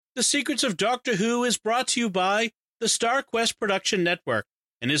The Secrets of Doctor Who is brought to you by the Star Quest Production Network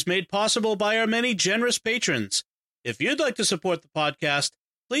and is made possible by our many generous patrons. If you'd like to support the podcast,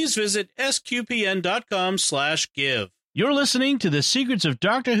 please visit sqpn.com/give. You're listening to The Secrets of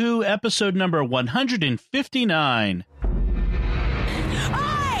Doctor Who, episode number 159. Don't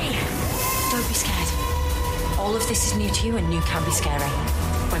be scared. All of this is new to you, and new can be scary.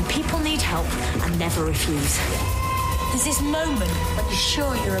 When people need help, I never refuse. There's this moment when you're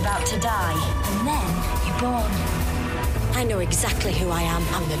sure you're about to die, and then you're born. I know exactly who I am.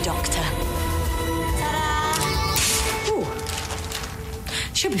 I'm the Doctor. Ta-da! Ooh.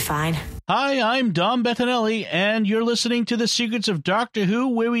 Should be fine. Hi, I'm Dom Bettinelli, and you're listening to The Secrets of Doctor Who,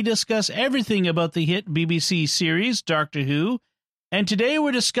 where we discuss everything about the hit BBC series Doctor Who. And today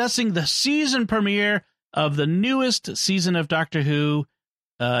we're discussing the season premiere of the newest season of Doctor Who.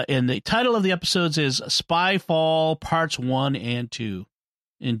 And the title of the episodes is Spyfall Parts 1 and 2.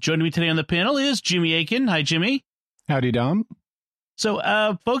 And joining me today on the panel is Jimmy Akin. Hi, Jimmy. Howdy, Dom. So,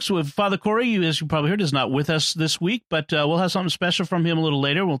 folks, with Father Corey, as you probably heard, is not with us this week, but we'll have something special from him a little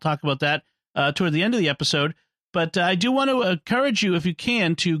later. We'll talk about that toward the end of the episode. But I do want to encourage you, if you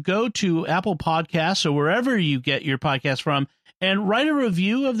can, to go to Apple Podcasts or wherever you get your podcast from and write a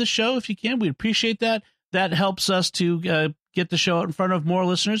review of the show if you can. We'd appreciate that. That helps us to get the show out in front of more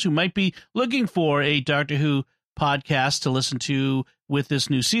listeners who might be looking for a Doctor Who podcast to listen to with this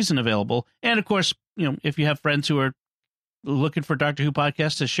new season available. And, of course, if you have friends who are looking for Doctor Who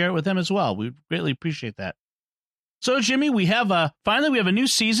podcasts, to share it with them as well. We greatly appreciate that. So, Jimmy, we have finally a new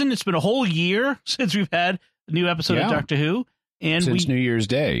season. It's been a whole year since we've had a new episode of Doctor Who. And since New Year's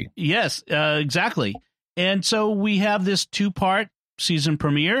Day. Yes, exactly. And so we have this 2-part season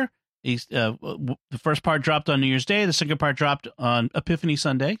premiere. The first part dropped on New Year's Day. The second part dropped on Epiphany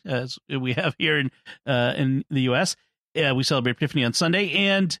Sunday, as we have here in the U.S. We celebrate Epiphany on Sunday.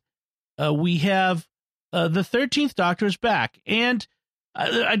 And we have the 13th Doctor is back. And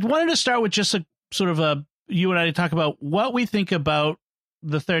I wanted to start with just a sort of you and I to talk about what we think about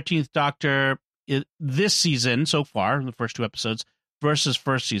the 13th Doctor this season so far, the first 2 episodes, versus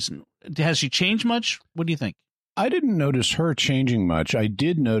first season. Has she changed much? What do you think? I didn't notice her changing much. I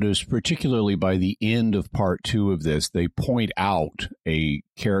did notice, particularly by the end of part 2 of this, they point out a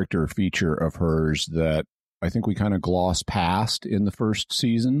character feature of hers that I think we kind of glossed past in the first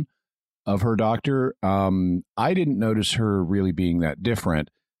season of her Doctor. I didn't notice her really being that different.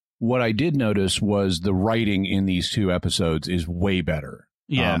 What I did notice was the writing in these 2 episodes is way better.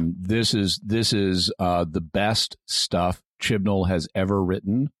 Yeah. This is the best stuff Chibnall has ever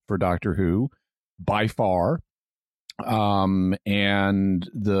written for Doctor Who by far. And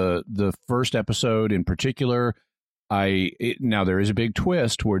the first episode in particular, now there is a big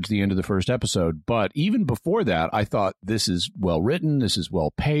twist towards the end of the first episode, but even before that, I thought this is well written, this is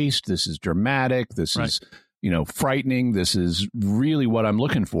well paced, this is dramatic, this is, frightening. This is really what I'm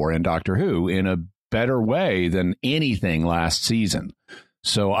looking for in Doctor Who in a better way than anything last season.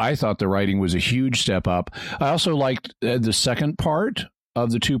 So I thought the writing was a huge step up. I also liked the second part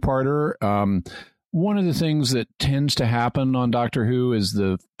of the 2-parter. One of the things that tends to happen on Doctor Who is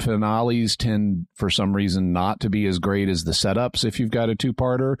the finales tend, for some reason, not to be as great as the setups if you've got a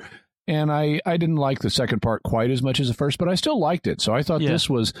 2-parter. And I didn't like the second part quite as much as the first, but I still liked it. So I thought this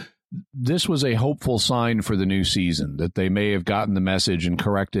was a hopeful sign for the new season, that they may have gotten the message and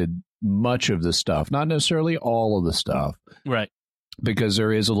corrected much of the stuff, not necessarily all of the stuff. Right. Because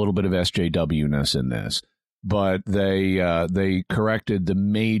there is a little bit of SJW-ness in this. But they corrected the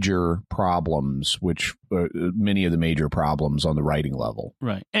major problems, which many of the major problems on the writing level.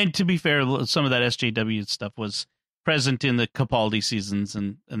 Right. And to be fair, some of that SJW stuff was present in the Capaldi seasons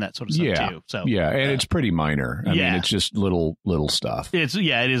and that sort of stuff too. So and it's pretty minor. I mean, it's just little stuff. It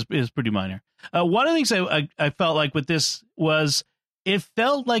is pretty minor. One of the things I felt like with this was it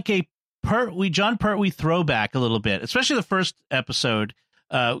felt like a John Pertwee throwback a little bit, especially the first episode.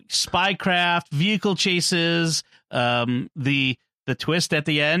 Spycraft, vehicle chases, the twist at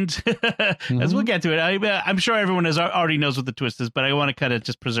the end. As we'll get to it, I'm sure everyone already knows what the twist is, but I want to kind of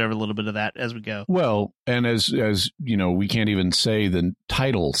just preserve a little bit of that as we go. Well, and as you know, we can't even say the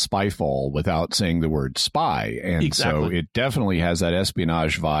title Spyfall without saying the word spy, and so it definitely has that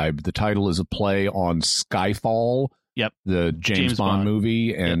espionage vibe. The title is a play on Skyfall. Yep. The James Bond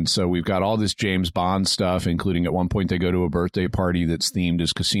movie. And so we've got all this James Bond stuff, including at one point they go to a birthday party that's themed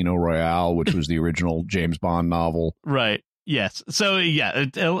as Casino Royale, which was the original James Bond novel. Right. Yes. So,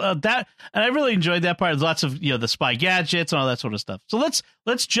 that, and I really enjoyed that part. There's lots of, the spy gadgets and all that sort of stuff. So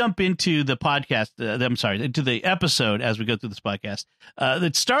let's jump into the podcast. Into the episode as we go through this podcast.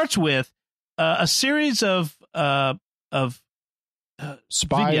 That starts with a series of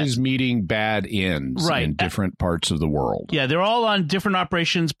spies vignettes. meeting bad ends Right. in different parts of the world. Yeah, they're all on different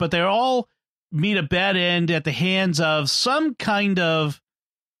operations, but they all meet a bad end at the hands of some kind of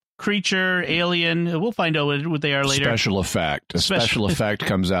creature, alien. We'll find out what they are later. Special effect. A special effect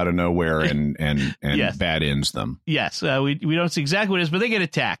comes out of nowhere and Yes. bad ends them. Yes, we don't see exactly what it is, but they get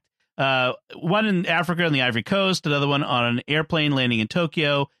attacked. One in Africa on the Ivory Coast, another one on an airplane landing in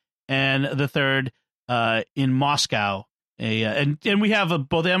Tokyo, and the third in Moscow. And we have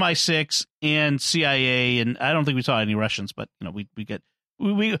both MI6 and CIA, and I don't think we saw any Russians, but we get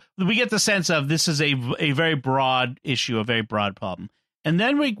the sense of this is a very broad issue, a very broad problem. And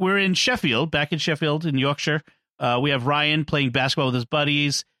then we're in Sheffield, back in Sheffield in Yorkshire. We have Ryan playing basketball with his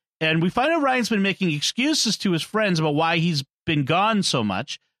buddies, and we find out Ryan's been making excuses to his friends about why he's been gone so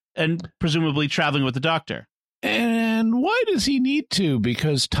much, and presumably traveling with the doctor. And why does he need to?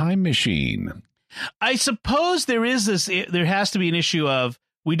 Because time machine. I suppose there has to be an issue of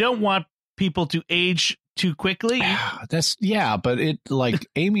we don't want people to age too quickly. But it like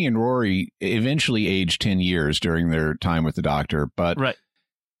Amy and Rory eventually aged 10 years during their time with the doctor, but Right.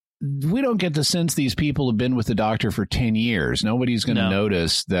 we don't get the sense these people have been with the doctor for 10 years. Nobody's going to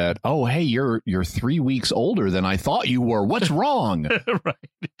notice that, oh, hey, you're 3 weeks older than I thought you were. What's wrong?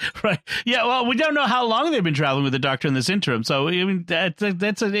 Right. Yeah, well, we don't know how long they've been traveling with the doctor in this interim. So, I mean, it's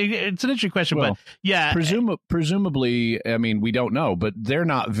an interesting question. Well, but, yeah. Presumably, I mean, we don't know, but they're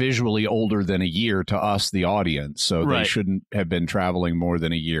not visually older than a year to us, the audience. So they shouldn't have been traveling more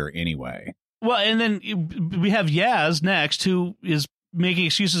than a year anyway. Well, and then we have Yaz next, who is making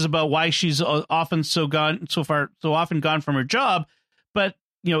excuses about why she's often often gone from her job, but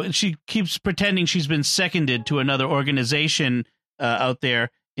she keeps pretending she's been seconded to another organization out there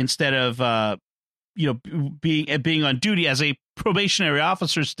instead of being on duty as a probationary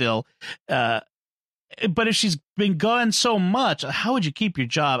officer still. But if she's been gone so much, how would you keep your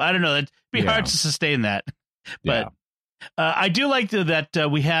job? I don't know. It'd be hard to sustain that. But I do like that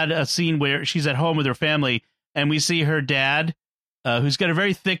we had a scene where she's at home with her family, and we see her dad, who's got a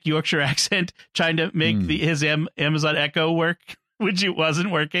very thick Yorkshire accent, trying to make his Amazon Echo work, which it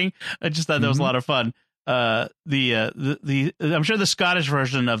wasn't working. I just thought that was a lot of fun. I'm sure the Scottish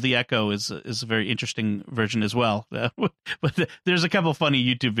version of the Echo is a very interesting version as well. But there's a couple funny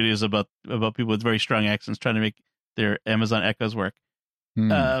YouTube videos about people with very strong accents trying to make their Amazon Echoes work.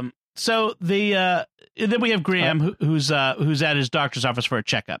 So then we have Graham, who's at his doctor's office for a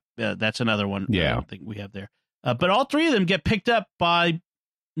checkup. That's another one. I don't think we have there. But all three of them get picked up by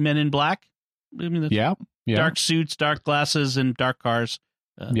men in black. I mean, dark suits, dark glasses, and dark cars.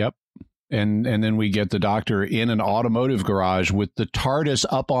 Yep. And then we get the doctor in an automotive garage with the TARDIS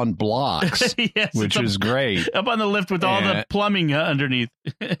up on blocks, which is great. Up on the lift with all the plumbing underneath.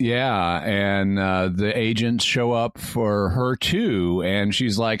 And the agents show up for her too, and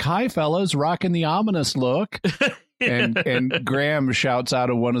she's like, "Hi, fellas, rocking the ominous look." And Graham shouts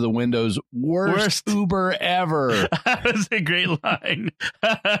out of one of the windows, worst Uber ever. That was a great line.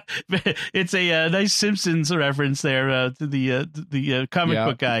 It's a nice Simpsons reference there to the comic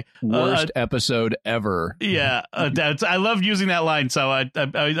book guy. Worst episode ever. Yeah, I loved using that line, so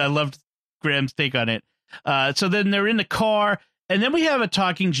I loved Graham's take on it. So then they're in the car, and then we have a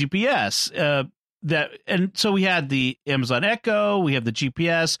talking GPS. So we had the Amazon Echo, we have the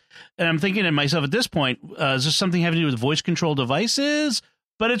GPS, and I'm thinking to myself at this point, is this something having to do with voice control devices?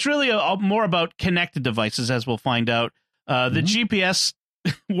 But it's really more about connected devices, as we'll find out. The GPS,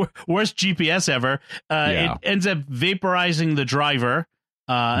 worst GPS ever, it ends up vaporizing the driver,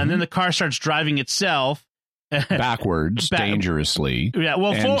 and then the car starts driving itself. Backwards, dangerously. Yeah,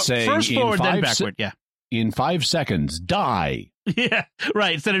 well, first forward, then backward, In 5 seconds, die. Yeah,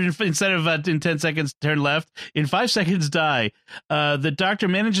 right. Instead of in 10 seconds turn left, in 5 seconds die. The doctor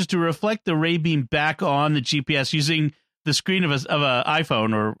manages to reflect the ray beam back on the GPS using the screen of a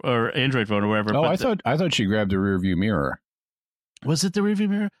iPhone or Android phone or wherever. Oh, I thought she grabbed the rear view mirror. Was it the rear view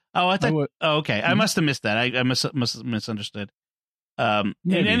mirror? Oh, I thought. Okay. I must have missed that. I must have misunderstood.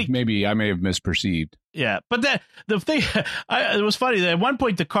 Maybe I may have misperceived. Yeah, but the thing, it was funny that at one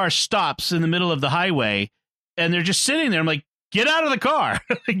point the car stops in the middle of the highway, and they're just sitting there. I'm like, get out of the car.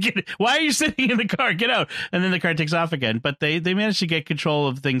 Why are you sitting in the car? Get out. And then the car takes off again. But they managed to get control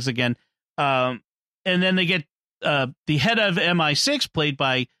of things again. And then they get the head of MI6 played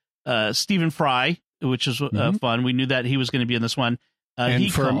by Stephen Fry, which is fun. We knew that he was going to be in this one.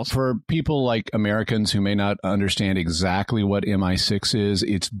 And for people like Americans who may not understand exactly what MI6 is,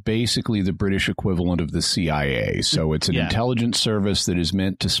 it's basically the British equivalent of the CIA. So it's an intelligence service that is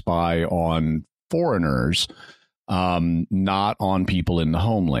meant to spy on foreigners. not on people in the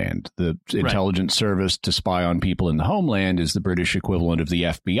homeland. The intelligence service to spy on people in the homeland is the British equivalent of the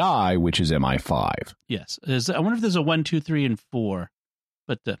FBI, which is MI5. Yes. I wonder if there's a 1, 2, 3, and 4,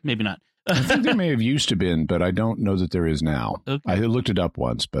 but maybe not. I think there may have used to been, but I don't know that there is now. Okay. I looked it up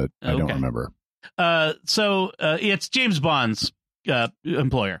once, but I don't remember. So it's James Bond's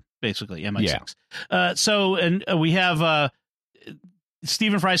employer, basically, MI6. Yeah. We have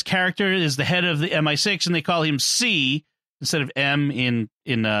Stephen Fry's character is the head of the MI6, and they call him C instead of M in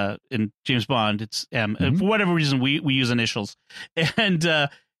James Bond. It's M. For whatever reason, we use initials. And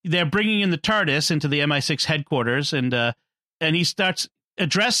they're bringing in the TARDIS into the MI6 headquarters, and he starts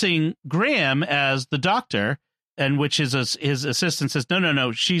addressing Graham as the doctor, and which his assistant says,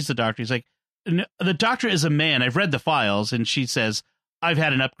 no, she's the doctor. He's like, the doctor is a man. I've read the files. And she says, I've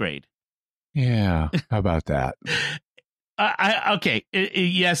had an upgrade. Yeah. How about that? Okay.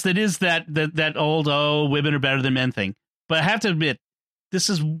 Yes, that is that old, women are better than men thing. But I have to admit, this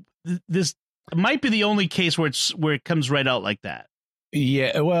might be the only case where it comes right out like that.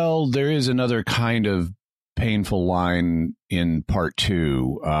 Yeah. Well, there is another kind of painful line in part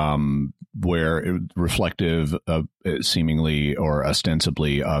 2, where it reflective of seemingly or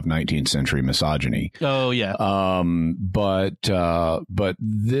ostensibly of 19th century misogyny. Oh yeah. But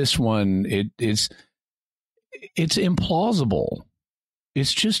this one, it's implausible.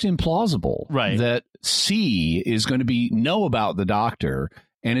 It's just implausible, right? That C is going to know about the doctor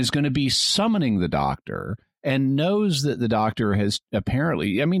and is going to be summoning the doctor and knows that the doctor has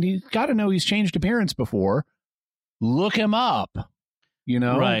apparently, I mean, he's got to know he's changed appearance before. Look him up,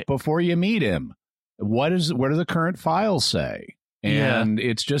 right, before you meet him. What do the current files say? And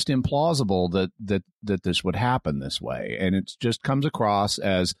it's just implausible that this would happen this way. And it just comes across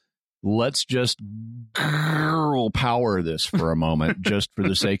as, let's just girl power this for a moment just for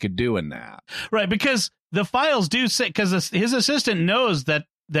the sake of doing that. Right, because the files do say, because his assistant knows that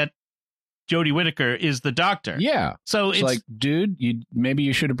Jodie Whittaker is the doctor. Yeah. So it's like, dude, maybe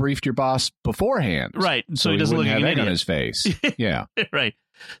you should have briefed your boss beforehand. Right. So he doesn't look like an idiot on his face. Yeah. Right.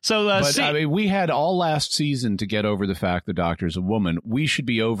 So, but I mean, we had all last season to get over the fact the doctor's a woman. We should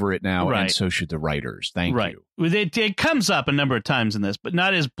be over it now, and so should the writers. Thank you. It comes up a number of times in this, but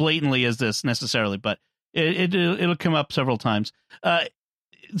not as blatantly as this necessarily. But it'll come up several times.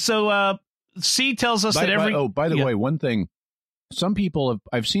 So C tells us by the way, one thing. Some people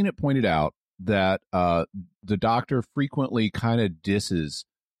I've seen it pointed out that the doctor frequently kind of disses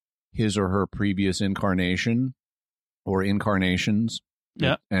his or her previous incarnation or incarnations.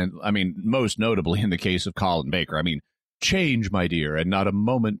 Yeah. And I mean, most notably in the case of Colin Baker, I mean, change, my dear, and not a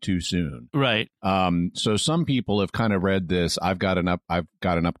moment too soon. Right. So some people have kind of read this. I've got an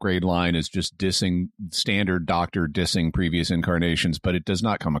upgrade line is just dissing standard doctor dissing previous incarnations, but it does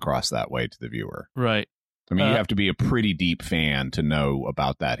not come across that way to the viewer. Right. I mean, you have to be a pretty deep fan to know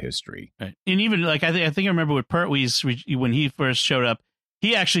about that history. Right. And even like I think I remember with Pertwee's when he first showed up,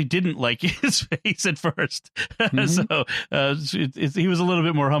 he actually didn't like his face at first. So he was a little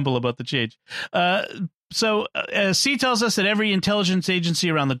bit more humble about the change. So C tells us that every intelligence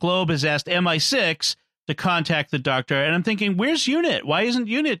agency around the globe has asked MI6 to contact the doctor. And I'm thinking, where's UNIT? Why isn't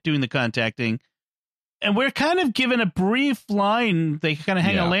UNIT doing the contacting? And we're kind of given a brief line. They kind of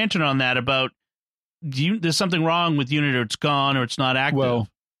hang a lantern on that about there's something wrong with UNIT, or it's gone, or it's not active. Well,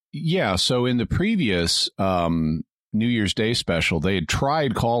 yeah. So in the previous New Year's Day special, they had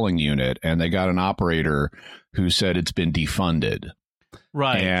tried calling UNIT, and they got an operator who said it's been defunded.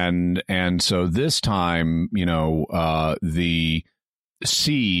 Right. And so this time, the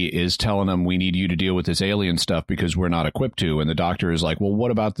C is telling them, we need you to deal with this alien stuff because we're not equipped to. And the doctor is like, well,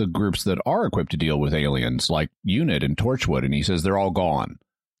 what about the groups that are equipped to deal with aliens, like UNIT and Torchwood? And he says they're all gone.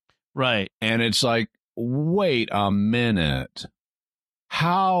 Right. And it's like, wait a minute.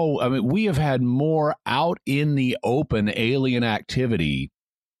 How? I mean, we have had more out in the open alien activity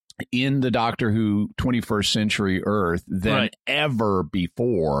in the Doctor Who 21st Century Earth than ever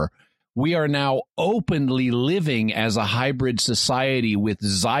before. We are now openly living as a hybrid society with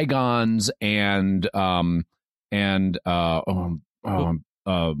Zygons and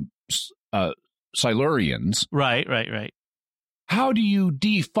Silurians. Right. How do you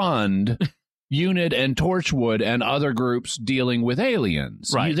defund UNIT and Torchwood and other groups dealing with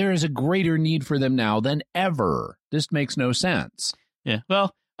aliens? Right. There is a greater need for them now than ever. This makes no sense. Yeah.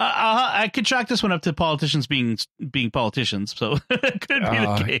 Well, I could chalk this one up to politicians being politicians, so it could be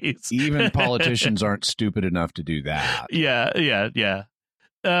the case. Even politicians aren't stupid enough to do that. Yeah.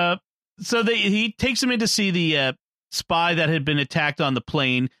 So he takes him in to see the spy that had been attacked on the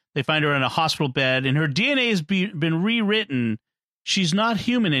plane. They find her in a hospital bed, and her DNA has been rewritten. She's not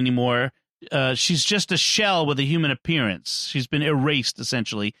human anymore. she's just a shell with a human appearance. She's been erased,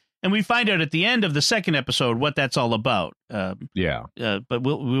 essentially. And we find out at the end of the second episode what that's all about. But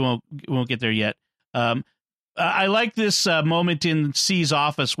we won't get there yet. I like this moment in C's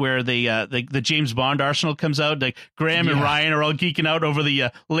office where the James Bond arsenal comes out. Like Graham and Ryan are all geeking out over the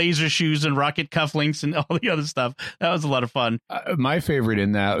laser shoes and rocket cufflinks and all the other stuff. That was a lot of fun. My favorite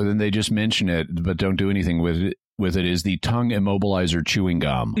in that, and they just mention it but don't do anything with it, is the tongue immobilizer chewing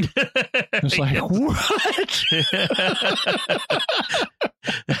gum. It's like, what?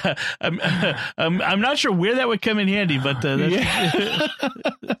 I'm not sure where that would come in handy, but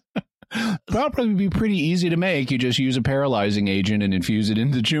that'll probably be pretty easy to make. You just use a paralyzing agent and infuse it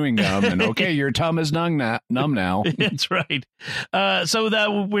into chewing gum, and okay, your tongue is numb now. That's right. So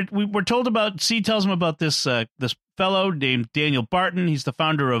that we're told about. C tells him about this fellow named Daniel Barton. He's the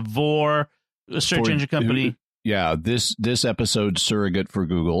founder of Vor, a search engine company. Yeah, this episode's surrogate for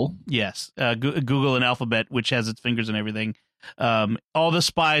Google. Yes, Google and Alphabet, which has its fingers and everything. All the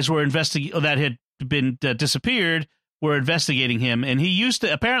spies were that had been disappeared were investigating him, and he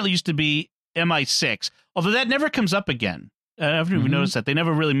apparently used to be MI6. Although that never comes up again. I haven't even noticed that they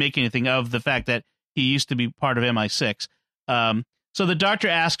never really make anything of the fact that he used to be part of MI6. So the doctor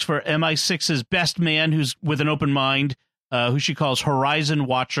asks for MI6's best man, who's with an open mind, who she calls Horizon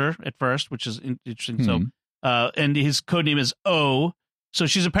Watcher at first, which is interesting. So. And his codename is O. So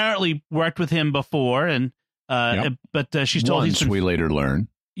she's apparently worked with him before, and but she's told we later learn.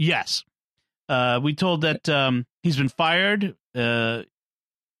 Yes, we told that he's been fired I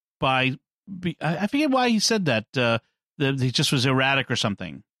forget why he said that. That he just was erratic or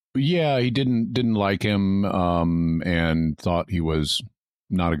something. Yeah, he didn't like him, and thought he was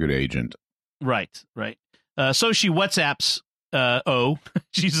not a good agent. Right. So she WhatsApps O.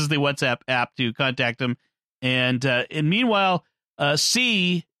 She uses the WhatsApp app to contact him. And meanwhile,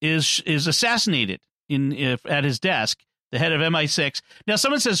 C is assassinated at his desk, the head of MI6. Now,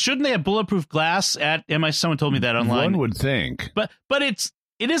 someone says, shouldn't they have bulletproof glass at MI6? Someone told me that online. One would think, but it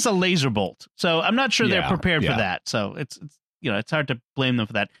is a laser bolt, so I'm not sure they're prepared for that. So it's hard to blame them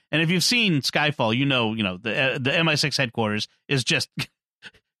for that. And if you've seen Skyfall, the MI6 headquarters is just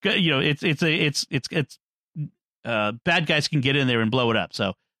it's bad guys can get in there and blow it up.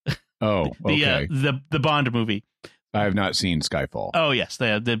 So. Oh, okay. The Bond movie. I have not seen Skyfall. Oh, yes.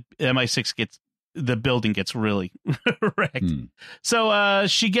 The MI6 the building gets really wrecked. So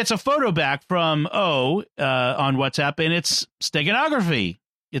she gets a photo back from O on WhatsApp, and it's steganography.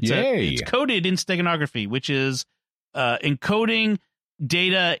 It's coded in steganography, which is encoding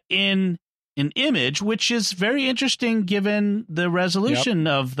data in an image, which is very interesting given the resolution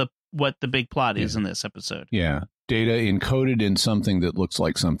of what the big plot is in this episode. Yeah. Data encoded in something that looks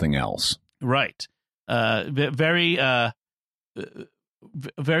like something else. Right. Very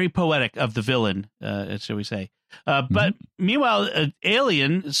poetic of the villain, shall we say. But meanwhile, an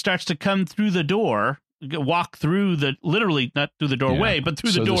alien starts to come through the door, walk through literally not through the doorway, but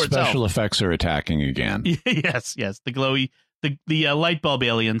through the door itself. So the special effects are attacking again. Yes. The glowy, the light bulb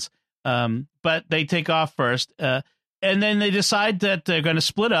aliens. But they take off first. And then they decide that they're going to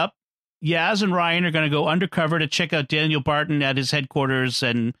split up. Yaz and Ryan are going to go undercover to check out Daniel Barton at his headquarters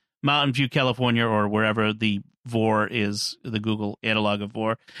in Mountain View, California, or wherever the Vor is, the Google analog of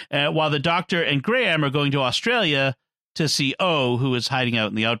Vor, while the doctor and Graham are going to Australia to see O, who is hiding out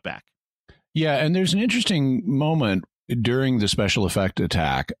in the outback. Yeah, and there's an interesting moment during the special effect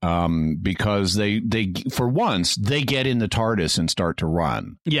attack because they for once they get in the TARDIS and start to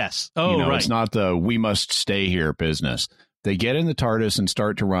run. Yes. Oh, right. It's not the we must stay here business. They get in the TARDIS and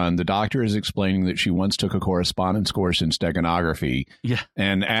start to run. The doctor is explaining that she once took a correspondence course in steganography. Yeah.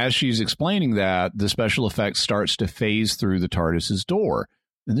 And as she's explaining that, the special effects starts to phase through the TARDIS's door.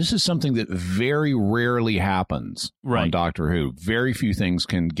 And this is something that very rarely happens on Doctor Who. Very few things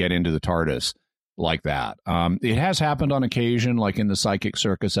can get into the TARDIS like that. It has happened on occasion, like in the Psychic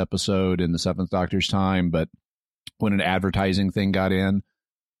Circus episode in the Seventh Doctor's time, but when an advertising thing got in.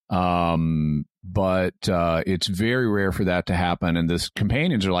 But it's very rare for that to happen. And the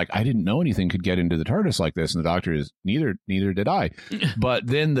companions are like, I didn't know anything could get into the TARDIS like this. And the doctor is, neither did I. But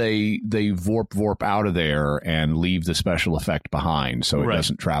then they vorp out of there and leave the special effect behind so it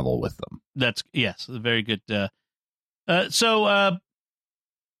doesn't travel with them. That's, yes, very good. So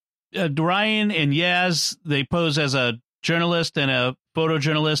Ryan and Yaz, they pose as a journalist and a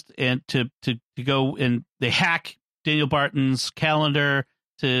photojournalist and to go and they hack Daniel Barton's calendar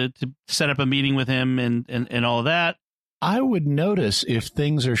to set up a meeting with him and all of that. I would notice if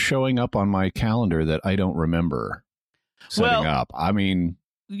things are showing up on my calendar that I don't remember setting up. I mean,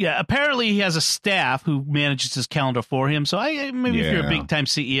 yeah, apparently he has a staff who manages his calendar for him. So maybe if you're a big time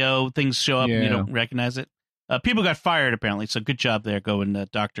CEO, things show up and you don't recognize it. People got fired apparently, so good job there, going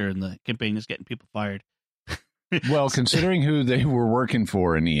doctor, and the campaign is getting people fired. Well, considering who they were working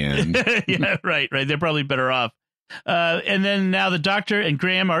for in the end. Yeah, right. They're probably better off. And then now the doctor and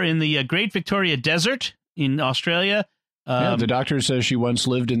Graham are in the Great Victoria Desert in Australia. The doctor says she once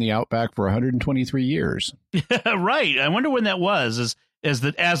lived in the outback for 123 years. Right. I wonder when that was. As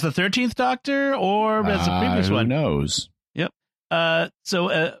the 13th Doctor or as the previous one? Who knows? Yep.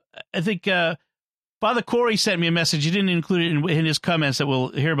 So I think Father Corey sent me a message. He didn't include it in his comments that we'll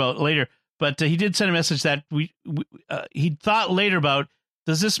hear about later. But he did send a message that he thought later about,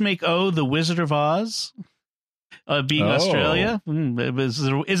 does this make the Wizard of Oz being Australia? Is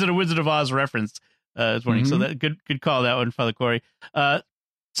it a Wizard of Oz reference? This morning. So that good call, that one, Father Corey.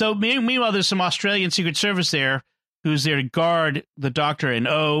 So meanwhile, there's some Australian Secret Service there who's there to guard the Doctor and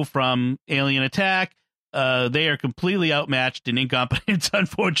from alien attack. They are completely outmatched and incompetent,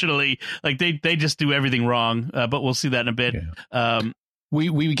 unfortunately. Like they just do everything wrong. But we'll see that in a bit. Yeah.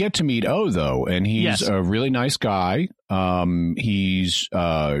 We get to meet O, and he's a really nice guy. He's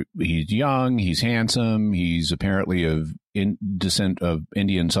young, he's handsome, he's apparently of descent of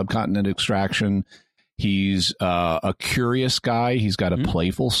Indian subcontinent extraction. He's a curious guy. He's got a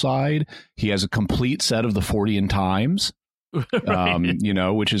playful side. He has a complete set of the Fortean Times.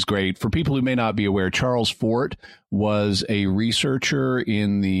 Right. Which is great. For people who may not be aware, Charles Fort was a researcher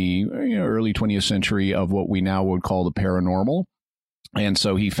in the early 20th century of what we now would call the paranormal. And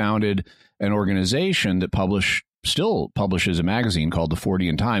so he founded an organization that still publishes a magazine called the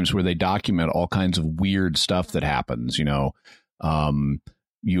Fortean Times, where they document all kinds of weird stuff that happens,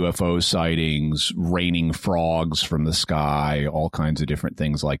 UFO sightings, raining frogs from the sky, all kinds of different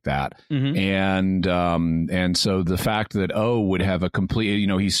things like that. Mm-hmm. And so the fact that would have a complete,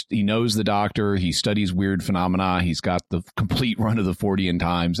 he knows the Doctor, he studies weird phenomena, he's got the complete run of the Fortean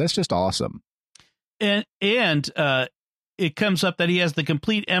Times. That's just awesome. And it comes up that he has the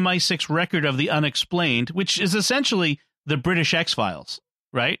complete MI6 record of the unexplained, which is essentially the British X-Files,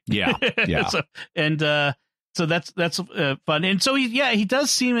 right? Yeah. So that's fun. And so he does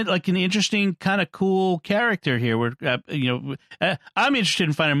seem like an interesting, kind of cool character here. Where I'm interested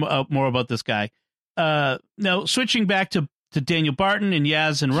in finding out more about this guy. Now switching back to Daniel Barton and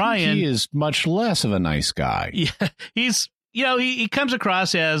Yaz and Ryan, he is much less of a nice guy. Yeah, he's he comes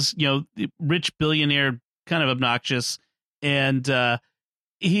across as rich billionaire, kind of obnoxious. And Yaz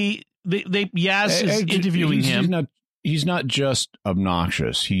is interviewing him. He's not just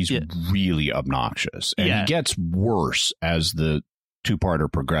obnoxious. He's really obnoxious. And he gets worse as the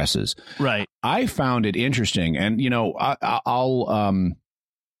two-parter progresses. Right. I found it interesting. And, I'll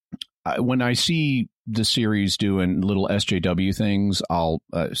when I see the series doing little SJW things, I'll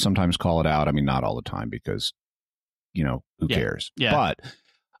sometimes call it out. I mean, not all the time because, who cares? Yeah. But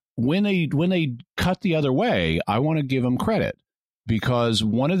when they cut the other way, I want to give them credit, because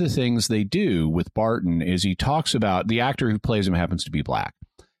one of the things they do with Barton is he talks about, the actor who plays him happens to be black.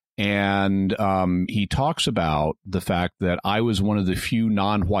 And he talks about the fact that I was one of the few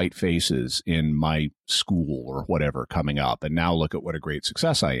non-white faces in my school or whatever coming up. And now look at what a great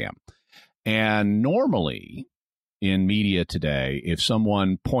success I am. And normally in media today, if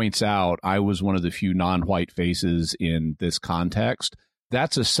someone points out I was one of the few non-white faces in this context,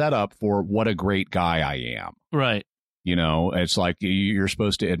 that's a setup for what a great guy I am. Right. It's like you're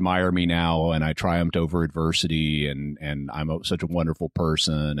supposed to admire me now, and I triumphed over adversity, and I'm such a wonderful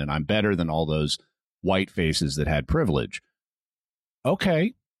person, and I'm better than all those white faces that had privilege.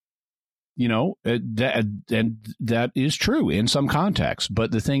 Okay. That is true in some contexts.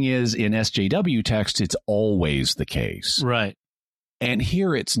 But the thing is, in SJW text, it's always the case. Right. And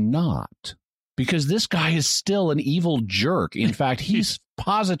here it's not. Because this guy is still an evil jerk. In fact, he's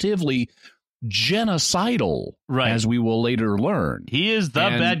positively genocidal, right, as we will later learn. He is the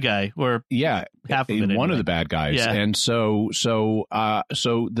bad guy, or half of it. One of the bad guys. Yeah. And so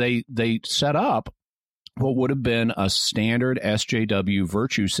they set up what would have been a standard SJW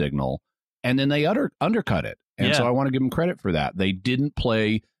virtue signal, and then they undercut it. And so I want to give them credit for that. They didn't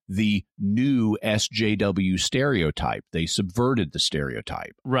play the new SJW stereotype. They subverted the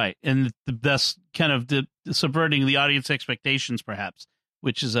stereotype. Right. And that's kind of subverting the audience expectations, perhaps,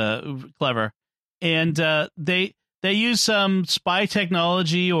 which is clever. And they use some spy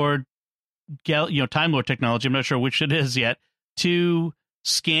technology or Time Lord technology, I'm not sure which it is yet, to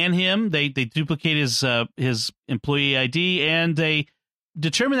scan him. They duplicate his employee ID, and they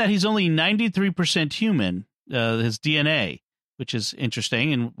determine that he's only 93% human, his DNA, which is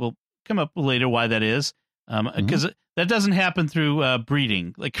interesting, and we'll come up later why that is. Because that doesn't happen through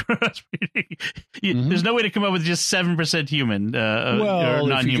breeding, like crossbreeding. There's no way to come up with just 7% human. Well, or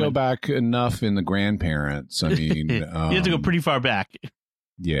non-human. if you go back enough in the grandparents, I mean, you have to go pretty far back.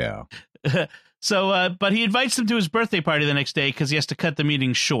 Yeah. So, but he invites them to his birthday party the next day because he has to cut the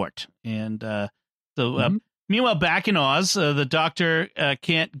meeting short. And meanwhile, back in Oz, the doctor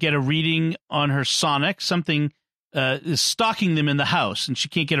can't get a reading on her sonic. Something is stalking them in the house, and she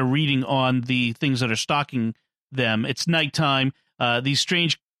can't get a reading on the things that are stalking them. It's nighttime. These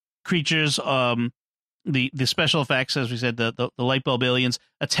strange creatures, the special effects, as we said, the light bulb aliens,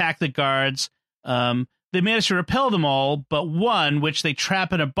 attack the guards. They manage to repel them all, but one, which they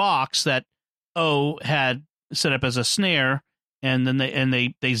trap in a box that O had set up as a snare, and then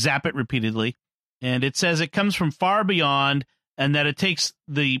they zap it repeatedly. And it says it comes from far beyond, and that it takes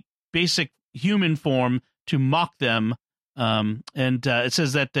the basic human form to mock them. It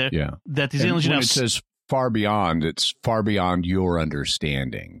says that that these aliens when it says far beyond, it's far beyond your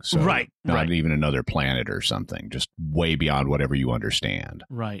understanding. So not even another planet or something, just way beyond whatever you understand.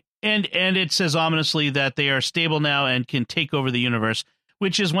 Right. And it says ominously that they are stable now and can take over the universe,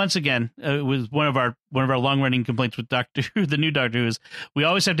 which is once again was one of our long running complaints with Doctor Who, the new Doctor Who, is we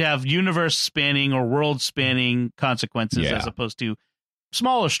always have to have universe spanning or world spanning consequences as opposed to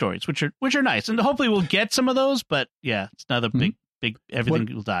smaller stories, which are nice, and hopefully we'll get some of those. But yeah, it's not a big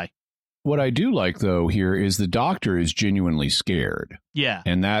everything will die. What I do like, though, here is the Doctor is genuinely scared. Yeah.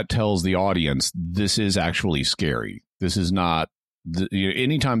 And that tells the audience this is actually scary. This is not...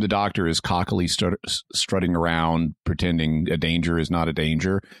 anytime the Doctor is cockily strutting around, pretending a danger is not a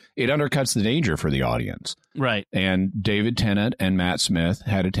danger, it undercuts the danger for the audience. Right. And David Tennant and Matt Smith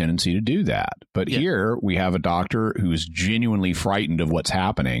had a tendency to do that. But here we have a Doctor who is genuinely frightened of what's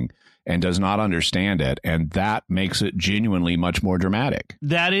happening and does not understand it, and that makes it genuinely much more dramatic.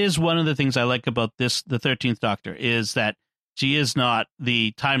 That is one of the things I like about the 13th Doctor, is that she is not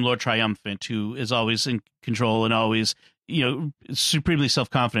the Time Lord triumphant who is always in control and always, supremely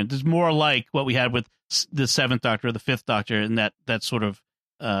self-confident. It's more like what we had with the 7th Doctor or the 5th Doctor, and that sort of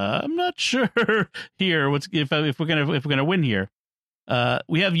I'm not sure here if we're gonna win here.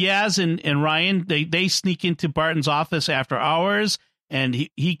 We have Yaz and Ryan. They sneak into Barton's office after hours. And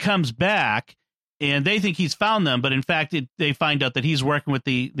he comes back, and they think he's found them, but in fact, they find out that he's working with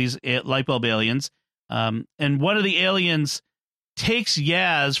these light bulb aliens. And one of the aliens takes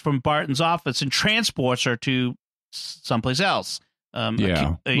Yaz from Barton's office and transports her to someplace else.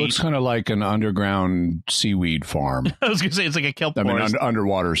 Looks kind of like an underground seaweed farm. I was going to say it's like a kelp forest.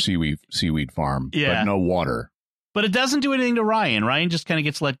 Underwater seaweed farm, but no water. But it doesn't do anything to Ryan. Ryan just kind of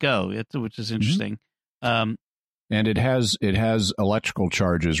gets let go, which is interesting. And it has electrical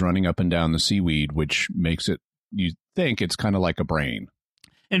charges running up and down the seaweed, which makes it, you think it's kind of like a brain.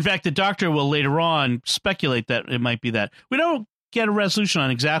 In fact, the Doctor will later on speculate that it might be that. We don't get a resolution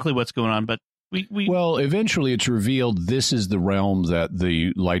on exactly what's going on, but well, eventually it's revealed this is the realm that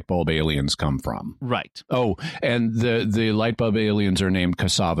the light bulb aliens come from. Right. Oh, and the light bulb aliens are named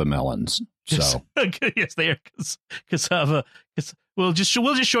cassava melons. So yes, they are cassava. We'll just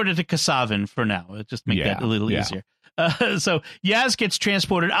shorten it to Cassavan for now. It'll just make that a little easier. So Yaz gets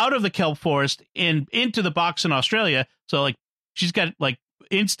transported out of the kelp forest into the box in Australia. So she's got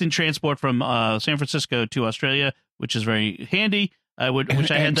instant transport from San Francisco to Australia, which is very handy.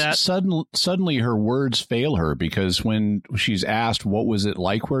 Which I had that. Suddenly her words fail her, because when she's asked what was it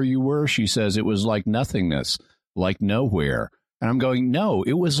like where you were, she says it was like nothingness, like nowhere. And I'm going, no,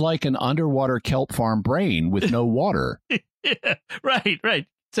 it was like an underwater kelp farm brain with no water. Yeah, right.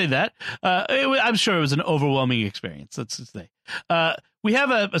 Say that. I'm sure it was an overwhelming experience. Let's just say. We have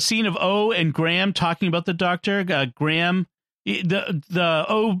a scene of O and Graham talking about the Doctor. Graham, the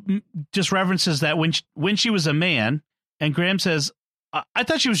O just references that when she was a man, and Graham says, I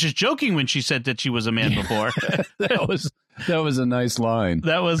thought she was just joking when she said that she was a man before. that was a nice line.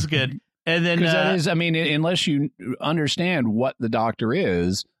 That was good. And then that is, unless you understand what the Doctor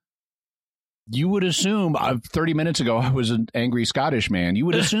is, you would assume 30 minutes ago I was an angry Scottish man. You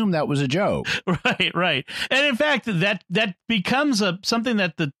would assume that was a joke. Right. And in fact, that becomes something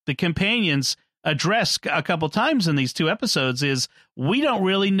that the companions address a couple times in these two episodes. Is we don't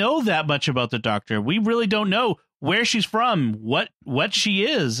really know that much about the Doctor. We really don't know where she's from, what she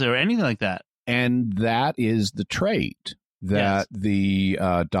is, or anything like that. And that is the trait that the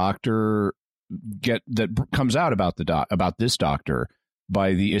Doctor that comes out about this Doctor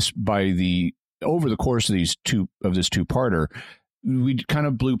by the over the course of this two-parter. We kind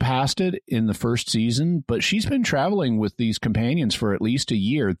of blew past it in the first season, but she's been traveling with these companions for at least a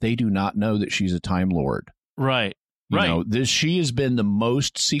year. They do not know that she's a Time Lord. Right. She has been the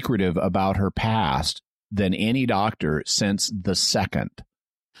most secretive about her past than any doctor since the second.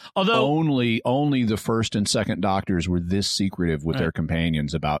 Although only the first and second doctors were this secretive with their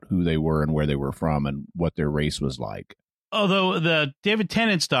companions about who they were and where they were from and what their race was like. Although the David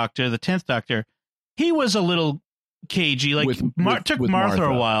Tennant's doctor, the 10th Doctor, he was a little cagey. Like took Martha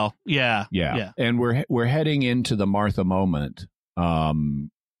a while. Yeah. And we're heading into the Martha moment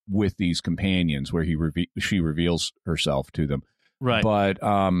with these companions where she reveals herself to them. Right.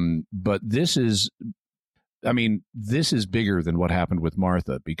 But this is bigger than what happened with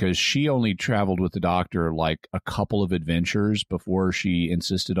Martha, because she only traveled with the Doctor like a couple of adventures before she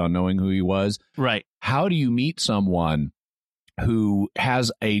insisted on knowing who he was. Right. How do you meet someone who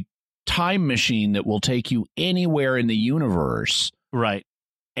has a time machine that will take you anywhere in the universe? Right.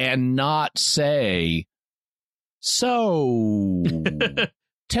 And not say, so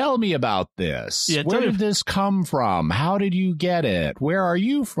tell me about this. Yeah, where did this come from? How did you get it? Where are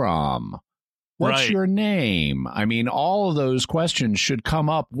you from? What's your name? I mean, all of those questions should come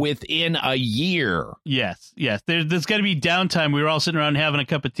up within a year. Yes. There's got to be downtime. We were all sitting around having a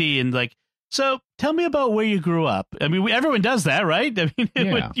cup of tea and like, so tell me about where you grew up. I mean, everyone does that, right? I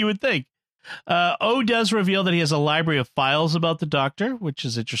mean, you would think. O does reveal that he has a library of files about the Doctor, which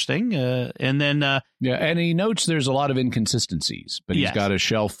is interesting. And then and he notes there's a lot of inconsistencies, but he's got a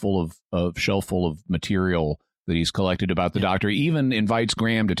shelf full of material that he's collected about the Doctor. Even invites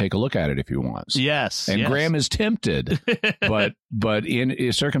Graham to take a look at it if he wants. Yes. And Graham is tempted, but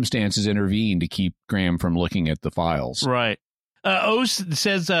in circumstances intervene to keep Graham from looking at the files. Right. O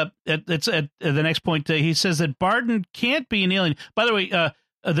says it's at the next point. He says that Barton can't be an alien. By the way,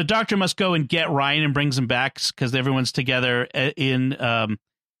 the Doctor must go and get Ryan and brings him back because everyone's together in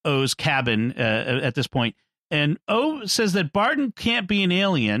O's cabin at this point. And O says that Barton can't be an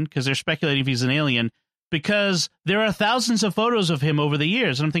alien because they're speculating if he's an alien, because there are thousands of photos of him over the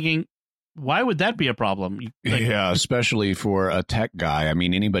years. And I'm thinking, why would that be a problem? Yeah, especially for a tech guy. I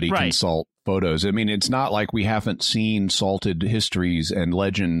mean, anybody can salt photos. I mean, it's not like we haven't seen salted histories and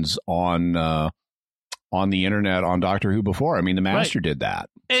legends on the internet on Doctor Who before. I mean, the Master did that.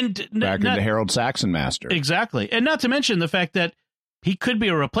 And back in the Harold Saxon Master. Exactly. And not to mention the fact that he could be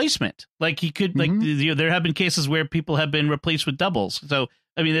a replacement. Like he could, there have been cases where people have been replaced with doubles. So,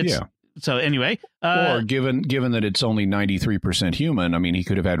 I mean, it's... Yeah. So anyway, or given that it's only 93% human, I mean, he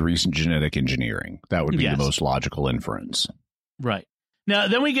could have had recent genetic engineering. That would be the most logical inference. Right. Now,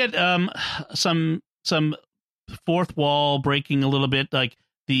 then we get some fourth wall breaking a little bit, like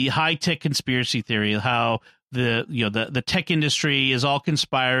the high tech conspiracy theory, how the tech industry is all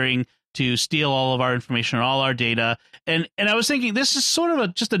conspiring to steal all of our information, all our data. And I was thinking this is sort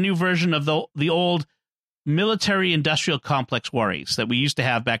of just a new version of the old military-industrial complex worries that we used to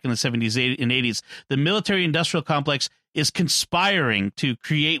have back in the 70s and 80s. The military-industrial complex is conspiring to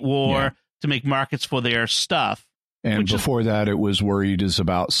create war to make markets for their stuff. And before that, it was worried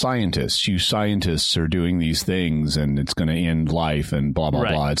about scientists. You scientists are doing these things, and it's going to end life and blah, blah,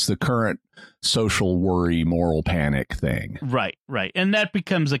 blah. It's the current social worry, moral panic thing. Right. And that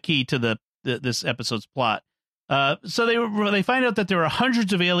becomes a key to this episode's plot. So they find out that there are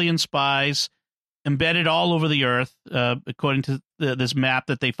hundreds of alien spies embedded all over the Earth, according to this map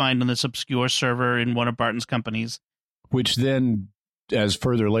that they find on this obscure server in one of Barton's companies. Which then, as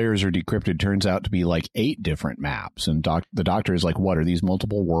further layers are decrypted, turns out to be like 8 different maps. And the Doctor is like, what, are these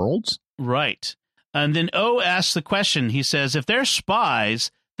multiple worlds? Right. And then O asks the question. He says, if they're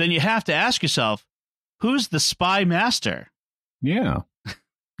spies, then you have to ask yourself, who's the spy master? Yeah.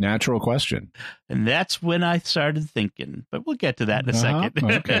 Natural question. And that's when I started thinking, but we'll get to that in a second.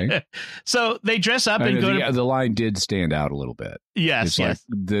 Okay. So they dress up and go to... The line did stand out a little bit. Yes, Like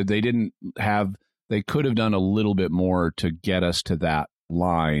they could have done a little bit more to get us to that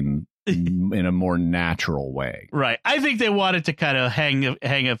line in a more natural way. Right. I think they wanted to kind of hang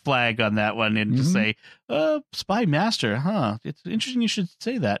a flag on that one and just say, spy master, huh? It's interesting you should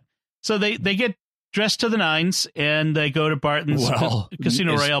say that. So they get dressed to the nines, and they go to Barton's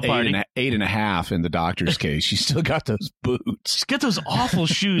Casino Royale party. 8.5 in the Doctor's case. She's still got those boots. She's got those awful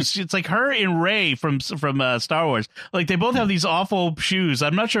shoes. It's like her and Rey from Star Wars. Like they both have these awful shoes.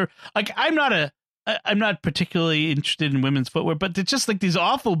 I'm not sure. Like I'm not particularly interested in women's footwear, but they're just like these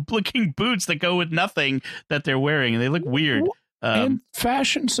awful looking boots that go with nothing that they're wearing, and they look weird. And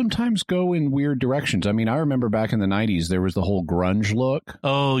fashion sometimes go in weird directions. I mean, I remember back in the 90s, there was the whole grunge look.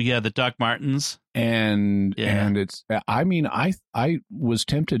 Oh, yeah, the Doc Martens. And it's, I mean, I was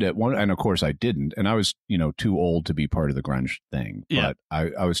tempted at one, and of course I didn't, and I was, too old to be part of the grunge thing. But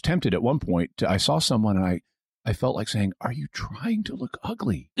I was tempted at one point I saw someone and I felt like saying, are you trying to look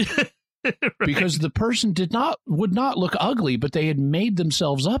ugly? Right. Because the person would not look ugly, but they had made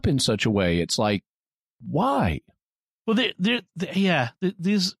themselves up in such a way. It's like, Why? Well,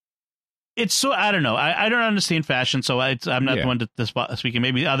 these. It's so, I don't know. I don't understand fashion, so I'm not the one to speak. And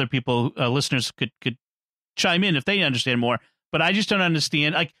maybe other people, listeners, could chime in if they understand more. But I just don't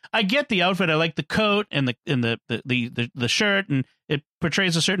understand. I get the outfit. I like the coat and the shirt, and it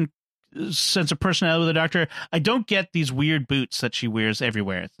portrays a certain sense of personality with the Doctor. I don't get these weird boots that she wears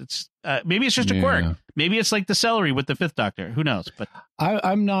everywhere. It's maybe it's just a quirk. Maybe it's like the celery with the Fifth Doctor. Who knows? But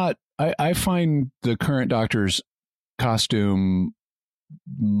I'm not. I find the current Doctor's costume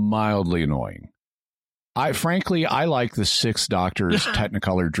mildly annoing. Frankly, I like the Sixth Doctor's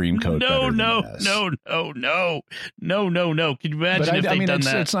Technicolor Dreamcoat. No. Can you imagine if they'd done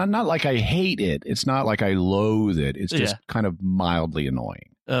that? It's not like I hate it. It's not like I loathe it. It's just kind of mildly annoying.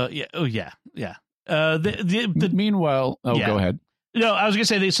 Yeah. Meanwhile, go ahead. No, I was going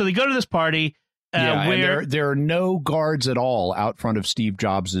to say, they go to this party where and there are no guards at all out front of Steve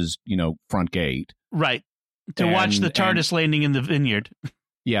Jobs's, front gate. Right. To watch the TARDIS landing in the vineyard.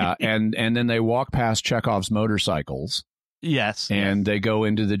 Yeah, and then they walk past Chekhov's motorcycles. Yes. And they go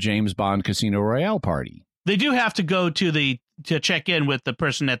into the James Bond Casino Royale party. They do have to go to check in with the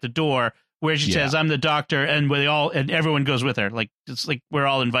person at the door where she says, "I'm the Doctor," and and everyone goes with her. Like, it's like we're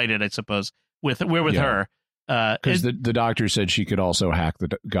all invited, I suppose. We're with her. Because the Doctor said she could also hack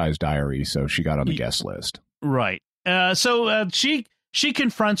the guy's diary, so she got on the guest list. Right. So she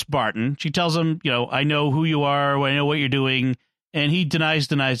confronts Barton. She tells him, "I know who you are. I know what you're doing." And he denies.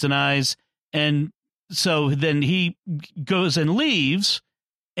 And so then he goes and leaves,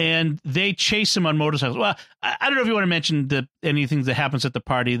 and they chase him on motorcycles. Well, I don't know if you want to mention anything that happens at the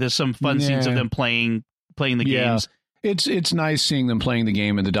party. There's some fun scenes of them playing the games. It's nice seeing them playing the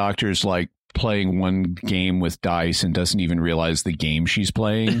game, and the Doctor's like playing one game with dice and doesn't even realize the game she's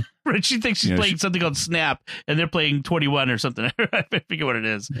playing. Right, she thinks she's playing something called Snap, and they're playing 21 or something. I forget what it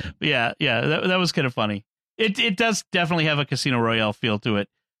is. But yeah, that was kind of funny. It does definitely have a Casino Royale feel to it.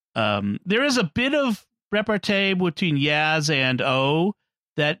 There is a bit of repartee between Yaz and O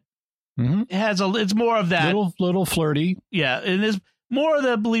that has it's more of that little flirty. Yeah, and there's more of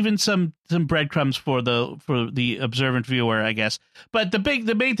the believing some breadcrumbs for the observant viewer, I guess. But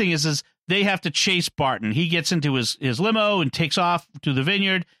the main thing is they have to chase Barton. He gets into his limo and takes off to the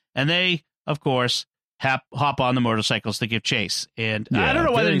vineyard, and they, of course, hop on the motorcycles to give chase. And I don't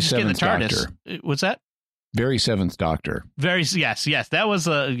know whether they just get in the TARDIS. Doctor. What's that? Very Seventh Doctor. Yes. That was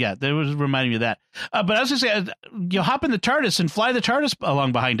that was reminding me of that. But I was going to say, you hop in the TARDIS and fly the TARDIS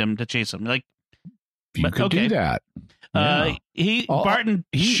along behind him to chase him. Like, you could do that. Barton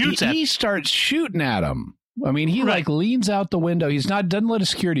shoots at. He starts shooting at him. I mean, he leans out the window. Doesn't let a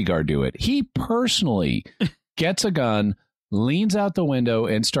security guard do it. He personally gets a gun, leans out the window,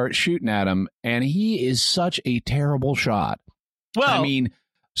 and starts shooting at him. And he is such a terrible shot. Well, I mean,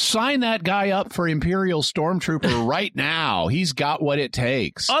 sign that guy up for Imperial Stormtrooper right now. He's got what it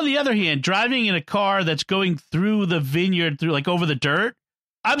takes. On the other hand, driving in a car that's going through the vineyard, over the dirt,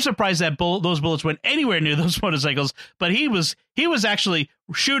 I'm surprised that those bullets went anywhere near those motorcycles. But he was actually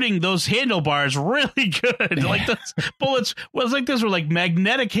shooting those handlebars really good. Like those bullets was like those were like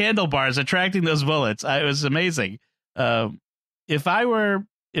magnetic handlebars attracting those bullets. It was amazing. If I were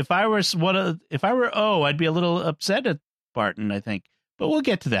I'd be a little upset at Barton, I think. But we'll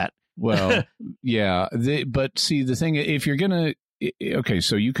get to that. Well, yeah. But see, the thing, if you're going to, okay,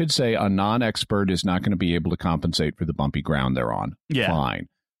 so you could say a non-expert is not going to be able to compensate for the bumpy ground they're on. Yeah. Fine.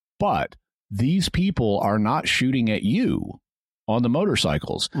 But these people are not shooting at you on the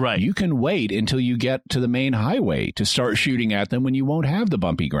motorcycles. Right. You can wait until you get to the main highway to start shooting at them when you won't have the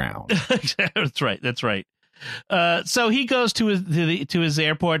bumpy ground. That's right. So he goes to his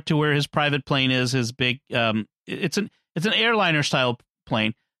airport, to where his private plane is, his big, it's an airliner style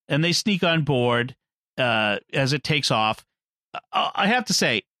plane, and they sneak on board as it takes off. I have to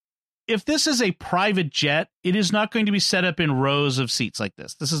say, if this is a private jet, it is not going to be set up in rows of seats like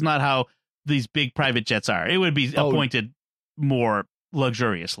this. This is not how these big private jets are. It would be appointed more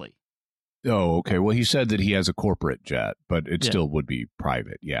luxuriously. Oh, okay. Well, he said that he has a corporate jet, but it still would be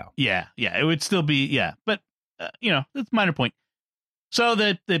private. Yeah. Yeah. It would still be. Yeah. But, it's a minor point. So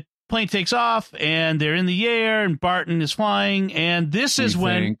the plane takes off, and they're in the air, and Barton is flying, and this is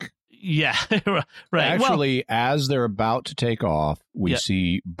when. Yeah, right. Actually, as they're about to take off, we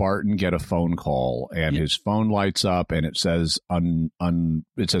see Barton get a phone call, and his phone lights up, and it says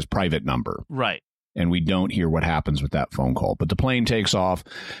it says private number. Right. And we don't hear what happens with that phone call. But the plane takes off,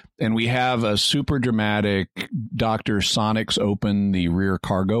 and we have a super dramatic Dr. Sonics open the rear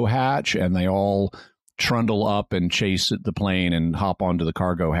cargo hatch, and they all trundle up and chase the plane and hop onto the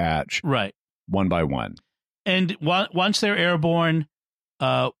cargo hatch. Right. One by one. And once they're airborne,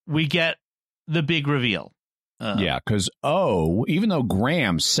 we get the big reveal. Yeah, because even though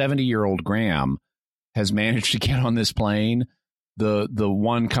 70-year-old Graham, has managed to get on this plane, the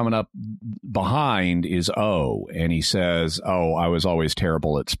one coming up behind is and he says, I was always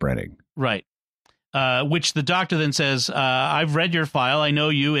terrible at sprinting. Right. Which the doctor then says, I've read your file. I know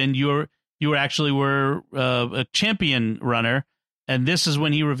you, and you actually were a champion runner. And this is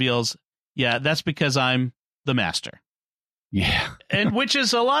when he reveals, yeah, that's because I'm the master. Yeah. And which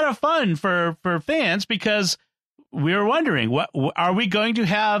is a lot of fun for fans, because we were wondering, what are we going to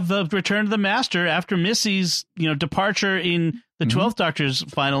have the return of the master after Missy's departure in the 12th Doctor's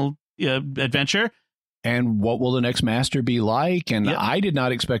final adventure? And what will the next master be like? And I did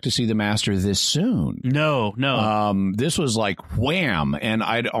not expect to see the master this soon. No. This was like wham. And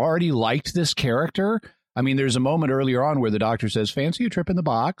I'd already liked this character. I mean, there's a moment earlier on where the doctor says, fancy a trip in the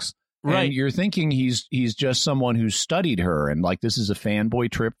box. Right. And you're thinking he's just someone who studied her, and like this is a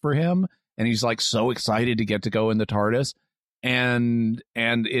fanboy trip for him. And he's like so excited to get to go in the TARDIS. And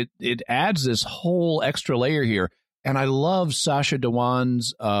it adds this whole extra layer here. And I love Sacha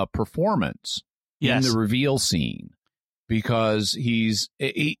Dhawan's performance in the reveal scene, because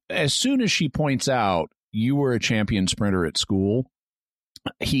as soon as she points out, you were a champion sprinter at school,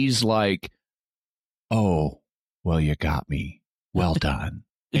 he's like, oh, well, you got me. Well done.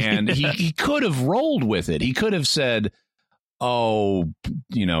 And he could have rolled with it. He could have said,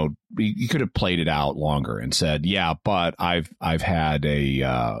 he could have played it out longer and said, yeah, but I've had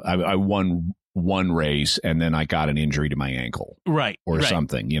I won one race and then I got an injury to my ankle. Right. Or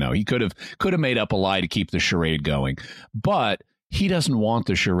something. He could have made up a lie to keep the charade going, but he doesn't want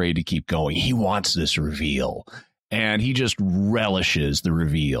the charade to keep going. He wants this reveal. And he just relishes the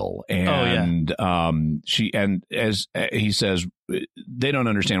reveal. And as he says, they don't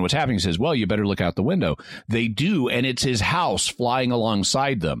understand what's happening. He says, well, you better look out the window. They do. And it's his house flying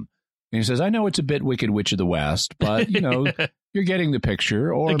alongside them. And he says, I know it's a bit Wicked Witch of the West, but, you're getting the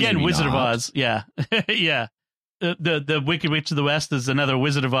picture. Or again, Wizard of not. Oz. Yeah. Yeah. The Wicked Witch of the West is another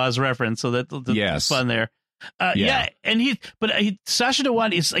Wizard of Oz reference. So that's fun there. Yeah. And Sacha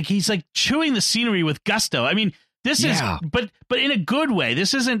Dhawan is like, he's like chewing the scenery with gusto. I mean, this is, but in a good way.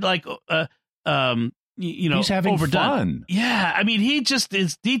 This isn't like, he's having overdone. Fun. Yeah, I mean,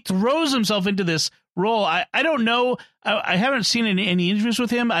 he throws himself into this role. I don't know. I haven't seen any interviews with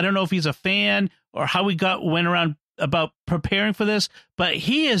him. I don't know if he's a fan or how he went around about preparing for this, but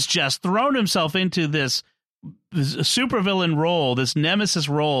he has just thrown himself into this supervillain role, this nemesis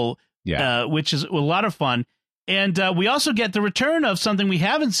role, which is a lot of fun. And we also get the return of something we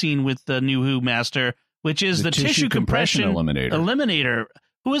haven't seen with the new Who Master, which is the tissue compression eliminator.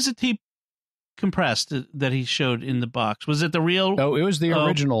 Who is it he compressed that he showed in the box? Was it the real? Oh, it was the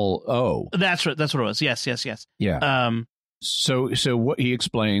original O. That's right. That's what it was. Yes. Yeah. So what he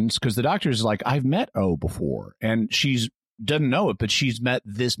explains, because the doctor's like, I've met O before, and doesn't know it, but she's met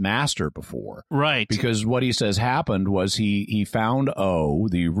this master before. Right. Because what he says happened was he found O,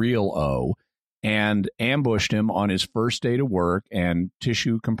 the real O, and ambushed him on his first day to work and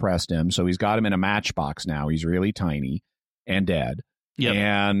tissue compressed him. So he's got him in a matchbox now. He's really tiny and dead. Yep.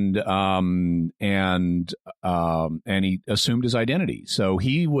 And he assumed his identity. So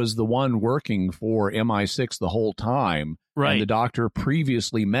he was the one working for MI6 the whole time. Right. And the doctor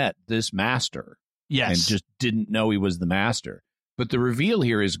previously met this master. Yes. And just didn't know he was the master. But the reveal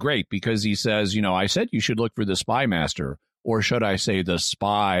here is great because he says, I said you should look for the spy master, or should I say the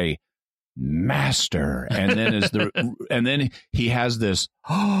spy master? And then and then he has this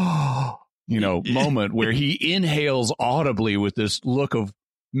moment where he inhales audibly with this look of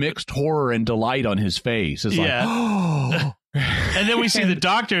mixed horror and delight on his face. It's like, oh. And then we see the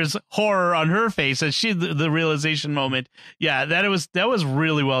doctor's horror on her face as the realization moment. Yeah, that was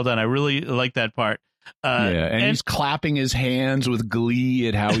really well done. I really like that part. And he's clapping his hands with glee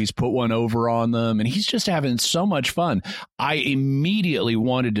at how he's put one over on them, and he's just having so much fun. I immediately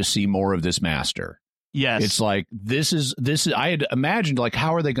wanted to see more of this master. Yes. It's like this is I had imagined, like,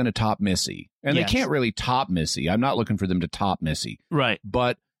 how are they going to top Missy? And they can't really top Missy. I'm not looking for them to top Missy. Right.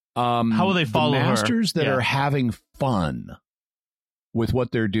 But how will they follow the masters her? That are having fun with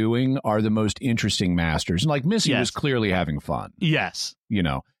what they're doing are the most interesting masters. And like Missy was clearly having fun. Yes.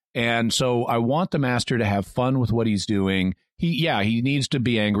 And so I want the master to have fun with what he's doing. He needs to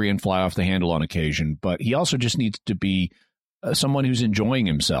be angry and fly off the handle on occasion, but he also just needs to be someone who's enjoying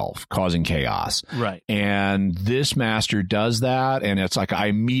himself, causing chaos. Right. And this master does that. And it's like, I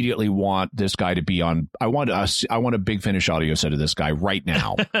immediately want this guy to be on. I want a Big Finish audio set of this guy right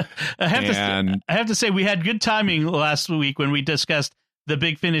now. I have to say, we had good timing last week when we discussed the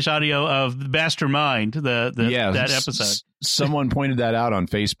Big Finish audio of Mastermind, that episode. Someone pointed that out on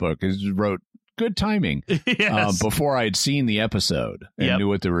Facebook. He wrote, good timing. Yes. Before I had seen the episode and knew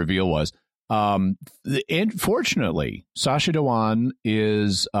what the reveal was. And fortunately, Sacha Dhawan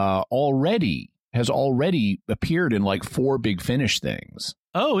has already appeared in like 4 Big Finish things.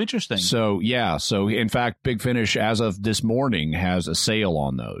 Oh, interesting. So, yeah. So, in fact, Big Finish, as of this morning, has a sale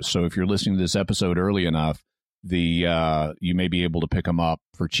on those. So, if you're listening to this episode early enough, you may be able to pick them up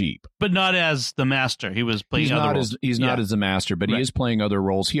for cheap. But not as the Master. He was playing other roles. He's not as the Master, but he is playing other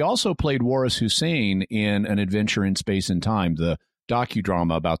roles. He also played Waris Hussein in An Adventure in Space and Time, the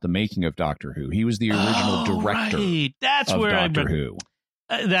docudrama about the making of Doctor Who. He was the original director That's of where Doctor Who.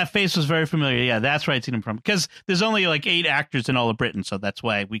 That face was very familiar. Yeah, that's where I'd seen him from. Because there's only like 8 actors in all of Britain, so that's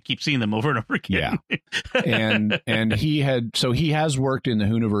why we keep seeing them over and over again. Yeah, and he has worked in the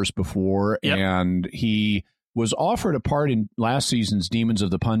Whoniverse before, and he was offered a part in last season's Demons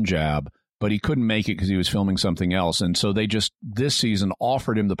of the Punjab, but he couldn't make it because he was filming something else, and so they just this season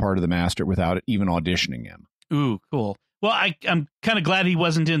offered him the part of the Master without even auditioning him. Ooh, cool. Well, I'm kind of glad he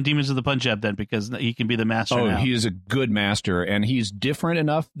wasn't in Demons of the Punjab then, because he can be the Master now. He is a good Master, and he's different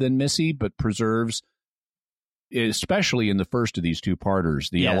enough than Missy, but preserves, especially in the first of these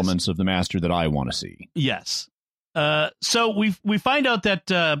 2-parters, the elements of the Master that I want to see. Yes. So we find out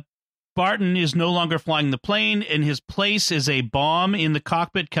that Barton is no longer flying the plane. In his place is a bomb in the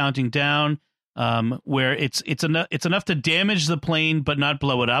cockpit counting down, where it's enough to damage the plane but not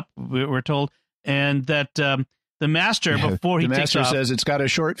blow it up, we're told, and that the Master, before he takes off, says it's got a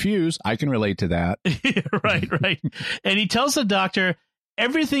short fuse. I can relate to that. right. And he tells the Doctor,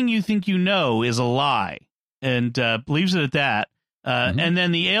 everything you think you know is a lie, and leaves it at that. And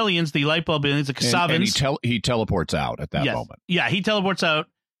then the aliens, the light bulb aliens, the Kasavans. And he teleports out at that moment. Yeah, he teleports out.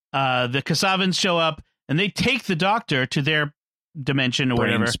 The Kasavans show up, and they take the Doctor to their dimension or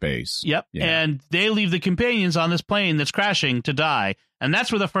whatever. Space. Yep. Yeah. And they leave the companions on this plane that's crashing to die. And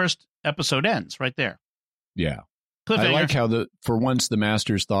that's where the first episode ends, right there. Yeah. I like how for once the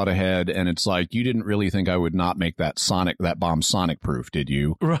Masters thought ahead, and it's like, you didn't really think I would not make that bomb sonic proof, did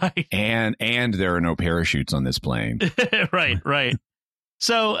you? Right. And there are no parachutes on this plane. Right.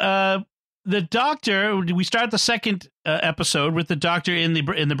 So the Doctor, we start the second episode with the Doctor in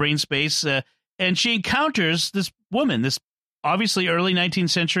the brain space, and she encounters this woman, this obviously early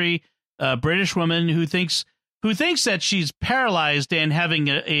 19th century British woman who thinks that she's paralyzed and having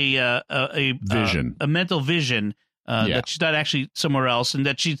a vision, a mental vision. That she's not actually somewhere else, and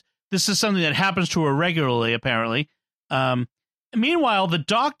that this is something that happens to her regularly, apparently. Meanwhile, the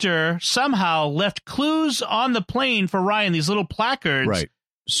Doctor somehow left clues on the plane for Ryan, these little placards. Right.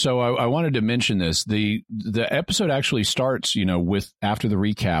 So I wanted to mention this. The episode actually starts, with after the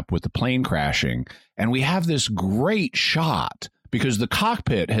recap with the plane crashing, and we have this great shot because the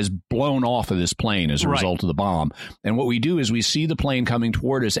cockpit has blown off of this plane as a result of the bomb. And what we do is we see the plane coming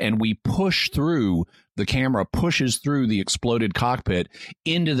toward us, and we push through. The camera pushes through the exploded cockpit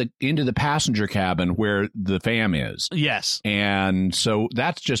into the passenger cabin where the fam is. Yes. And so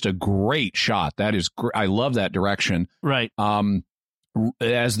that's just a great shot. That is I love that direction. Right.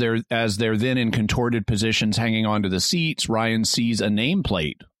 As they're then in contorted positions hanging onto the seats, Ryan sees a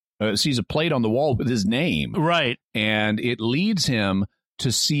nameplate. Sees a plate on the wall with his name. Right. And it leads him to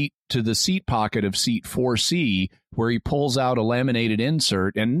the seat pocket of seat 4C, where he pulls out a laminated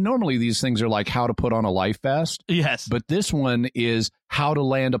insert. And normally these things are like how to put on a life vest. Yes. But this one is how to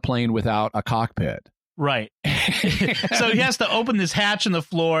land a plane without a cockpit. Right. So he has to open this hatch in the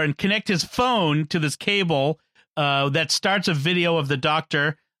floor and connect his phone to this cable that starts a video of the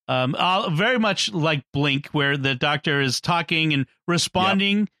Doctor. Very much like Blink, where the Doctor is talking and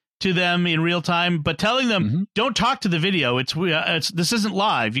responding to them in real time, but telling them, don't talk to the video. This isn't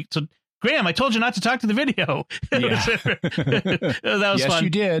live. So, Graham, I told you not to talk to the video. That was fun. Yes, you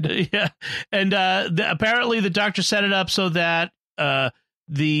did. Yeah. And apparently the Doctor set it up so that an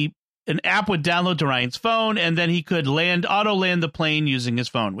app would download to Ryan's phone, and then he could auto land the plane using his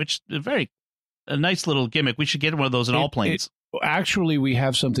phone, which is a nice little gimmick. We should get one of those in all planes. Actually, we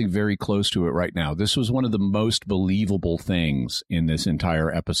have something very close to it right now. This was one of the most believable things in this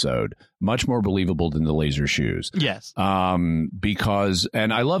entire episode. Much more believable than the laser shoes. Yes. Because,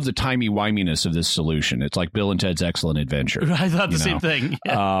 and I love the timey-wiminess of this solution. It's like Bill and Ted's Excellent Adventure. I thought the same thing.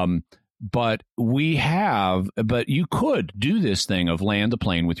 Yeah. But you could do this thing of land the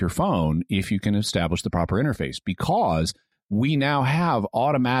plane with your phone if you can establish the proper interface, because we now have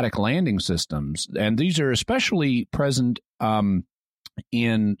automatic landing systems, and these are especially present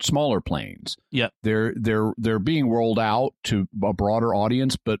in smaller planes. Yeah, they're being rolled out to a broader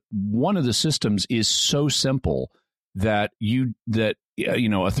audience, but one of the systems is so simple that a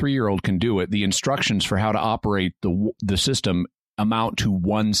 3-year-old can do it. The instructions for how to operate the system amount to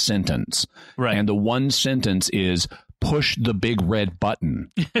one sentence. Right. And the one sentence is push the big red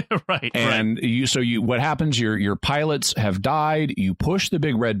button. Right. And what happens, your pilots have died, you push the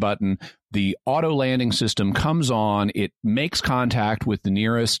big red button, the auto landing system comes on, it makes contact with the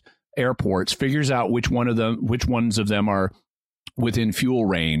nearest airports, figures out which ones of them are within fuel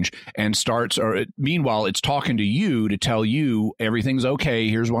range, and meanwhile it's talking to you to tell you everything's okay,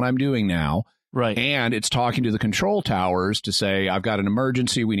 here's what I'm doing now. Right. And it's talking to the control towers to say, I've got an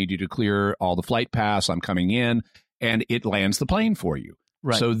emergency, we need you to clear all the flight paths, I'm coming in, and it lands the plane for you.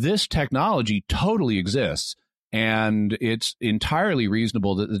 Right. So this technology totally exists, and it's entirely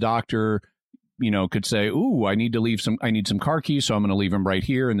reasonable that the doctor, could say, ooh, I need some car keys, so I'm going to leave them right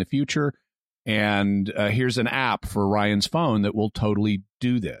here in the future. And here's an app for Ryan's phone that will totally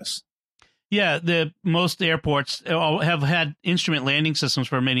do this. Yeah, most airports have had instrument landing systems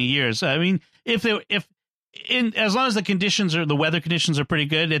for many years. I mean, as long as the weather conditions are pretty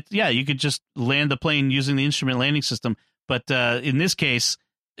good, you could just land the plane using the instrument landing system. But in this case,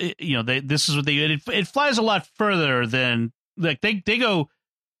 this is what they did. It flies a lot further than they go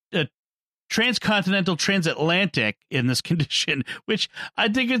transcontinental, transatlantic in this condition, which I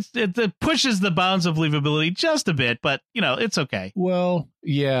think it pushes the bounds of believability just a bit, but it's okay. Well,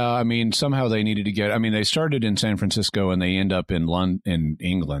 yeah, I mean, somehow they needed to they started in San Francisco and they end up in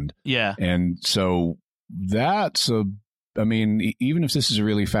England. Yeah. And so even if this is a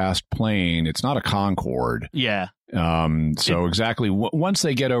really fast plane, it's not a Concorde. Yeah. Exactly. Once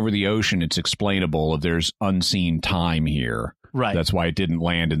they get over the ocean, it's explainable if there's unseen time here. Right. That's why it didn't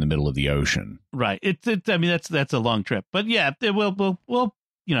land in the middle of the ocean. Right. That's a long trip, but yeah, we'll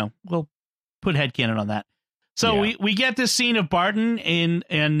put headcanon on that. So we get this scene of Barton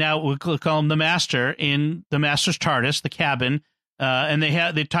and now we'll call him the Master in the Master's TARDIS, the cabin, and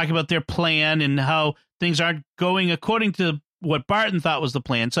they talk about their plan and how things aren't going according to what Barton thought was the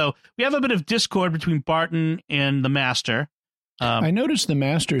plan. So we have a bit of discord between Barton and the Master. I noticed the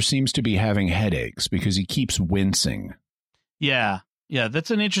Master seems to be having headaches because he keeps wincing. Yeah,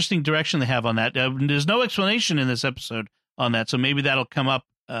 that's an interesting direction they have on that. There's no explanation in this episode on that, so maybe that'll come up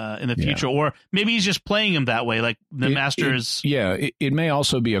in the future, or maybe he's just playing him that way, like the Master is. It may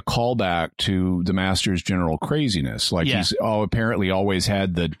also be a callback to the Master's general craziness, like he's apparently always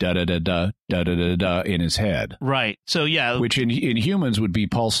had the da da da da da da da da in his head, right? So which in humans would be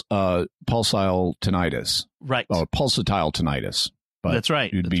pulsatile tinnitus, right? Pulsatile tinnitus, but that's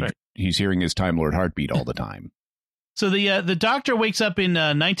right. He's hearing his Time Lord heartbeat all the time. So the Doctor wakes up in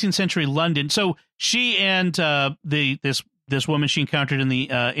 19th century London. So she and this woman she encountered in the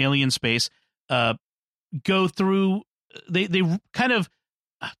alien space go through. They kind of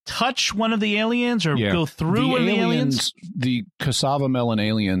touch one of the aliens or go through one of the aliens. The Cassava Melon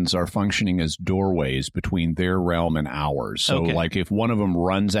aliens are functioning as doorways between their realm and ours. So like if one of them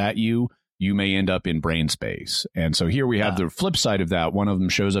runs at you, you may end up in brain space. And so here we have the flip side of that. One of them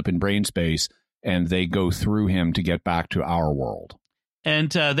shows up in brain space, and they go through him to get back to our world.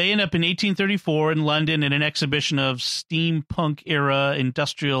 And they end up in 1834 in London in an exhibition of steampunk-era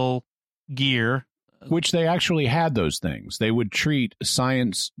industrial gear. Which they actually had those things. They would treat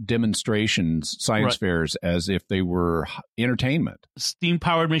science demonstrations, science fairs, as if they were entertainment.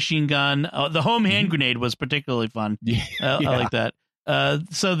 Steam-powered machine gun. The home hand grenade was particularly fun. I like that.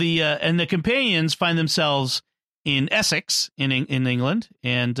 So the companions find themselves in Essex in England,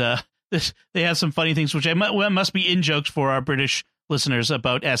 and they have some funny things, which must be in-jokes for our British listeners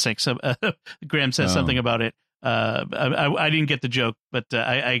about Essex. Graham says something about it. I didn't get the joke, but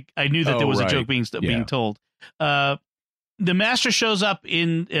I knew that there was a joke being told. The Master shows up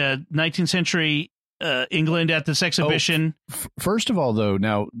in 19th century England at this exhibition. First of all, though,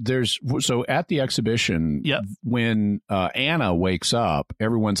 now at the exhibition, when Anna wakes up,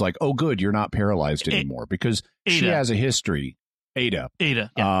 everyone's like, "Oh, good, you're not paralyzed anymore," because she has a history. Ada.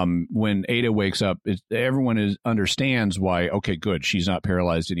 When Ada wakes up, everyone understands why. Okay, good. She's not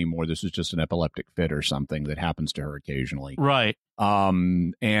paralyzed anymore. This is just an epileptic fit or something that happens to her occasionally. Right.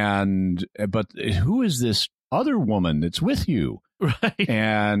 But who is this other woman that's with you? Right.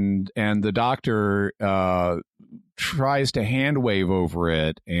 And the Doctor tries to hand wave over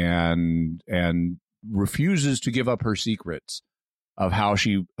it and refuses to give up her secrets of how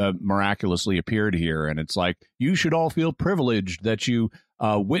she miraculously appeared here. And it's like, you should all feel privileged that you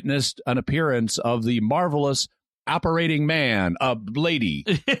witnessed an appearance of the marvelous apparating man, a lady.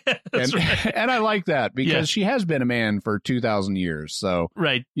 And I like that because she has been a man for 2,000 years. So,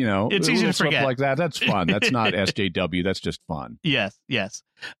 it's easy to forget. Like that. That's fun. That's not SJW. That's just fun. Yes.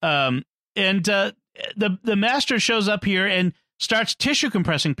 And the Master shows up here and starts tissue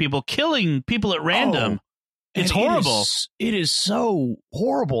compressing people, killing people at random. It's horrible. It is so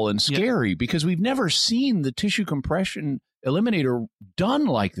horrible and scary because we've never seen the tissue compression eliminator done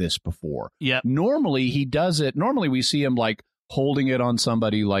like this before. Yeah. Normally he does it. Normally we see him like holding it on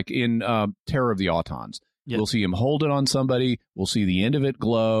somebody, like in Terror of the Autons. Yep. We'll see him hold it on somebody. We'll see the end of it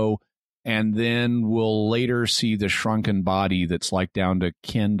glow. And then we'll later see the shrunken body that's like down to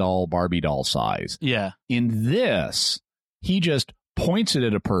Ken doll, Barbie doll size. Yeah. In this, he just points it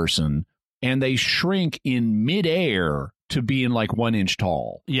at a person and they shrink in midair to being like 1 inch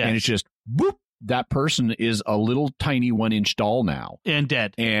tall. Yeah. And it's just, boop, that person is a little tiny 1 inch doll now. And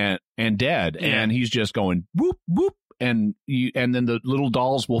dead. And dead. Yeah. And he's just going, boop, boop. And then the little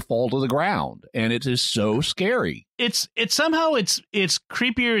dolls will fall to the ground, and it is so scary. It's somehow it's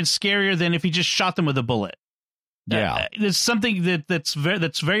creepier and scarier than if he just shot them with a bullet. Yeah, there's something that's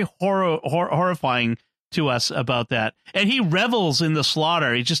very horrifying to us about that. And he revels in the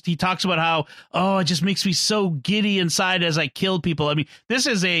slaughter. He talks about how it just makes me so giddy inside as I kill people. I mean, this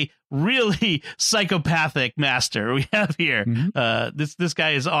is a really psychopathic master we have here. Mm-hmm. This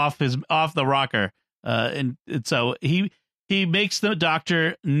guy is off the rocker. And so he makes the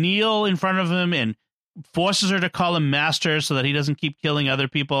doctor kneel in front of him and forces her to call him master so that he doesn't keep killing other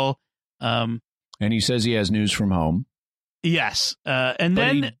people. And he says he has news from home. Yes. And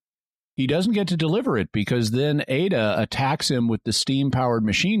then he doesn't get to deliver it because then Ada attacks him with the steam-powered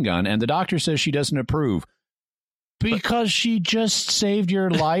machine gun, and the doctor says she doesn't approve. Because she just saved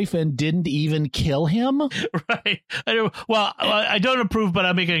your life and didn't even kill him? Right. I don't approve, but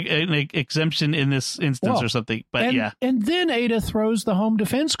I'll make an exemption in this instance or something. But yeah. And then Ada throws the home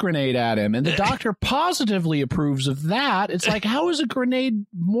defense grenade at him, and the doctor positively approves of that. It's like, how is a grenade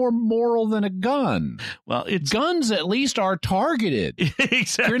more moral than a gun? Well, guns at least are targeted.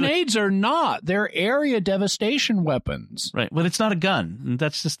 Exactly. Grenades are not. They're area devastation weapons. Right. Well, it's not a gun.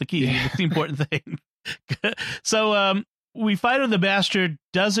 That's just the key. Yeah. It's the important thing. So we find out the master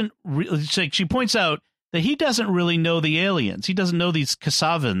doesn't really, she points out that he doesn't really know the aliens. He doesn't know these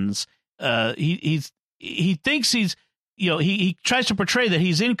Kasavans. He thinks he's, he tries to portray that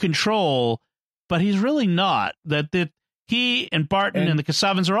he's in control, but he's really not. That he and Barton and the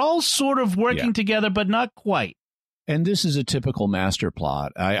Kasavans are all sort of working together, but not quite. And this is a typical master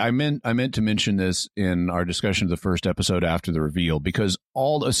plot. I meant to mention this in our discussion of the first episode after the reveal, because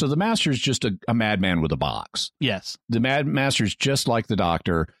so the master's just a madman with a box. Yes. The master's just like the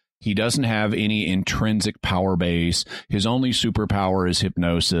doctor. He doesn't have any intrinsic power base. His only superpower is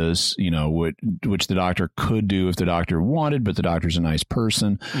hypnosis, which the doctor could do if the doctor wanted, but the doctor's a nice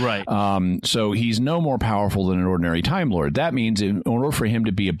person. Right. So he's no more powerful than an ordinary Time Lord. That means in order for him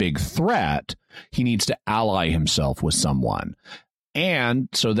to be a big threat, he needs to ally himself with someone. And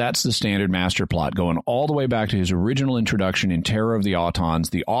so that's the standard master plot, going all the way back to his original introduction in Terror of the Autons.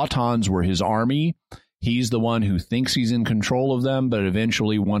 The Autons were his army. He's the one who thinks he's in control of them, but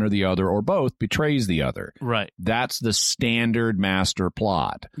eventually one or the other or both betrays the other. Right. That's the standard master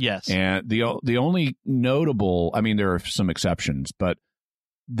plot. Yes. And the only notable, there are some exceptions, but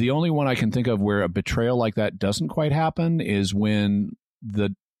the only one I can think of where a betrayal like that doesn't quite happen is when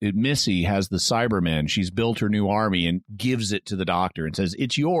Missy has the Cybermen. She's built her new army and gives it to the doctor and says,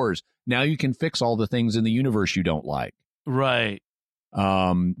 "It's yours. Now you can fix all the things in the universe you don't like." Right.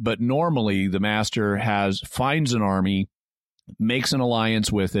 But normally the master finds an army, makes an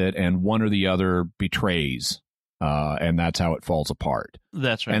alliance with it, and one or the other betrays. And that's how it falls apart.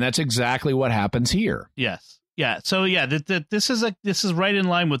 That's right. And that's exactly what happens here. Yes. Yeah. So yeah, this is right in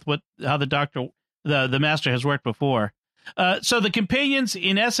line with how the doctor, the master has worked before. So the companions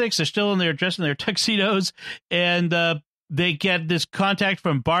in Essex are still dressed in their tuxedos, and they get this contact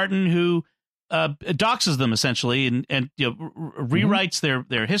from Barton, who doxes them essentially, and rewrites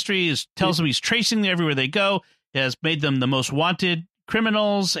their history, tells them he's tracing them everywhere they go, has made them the most wanted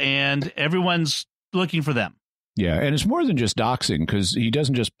criminals, and everyone's looking for them. Yeah, and it's more than just doxing, because he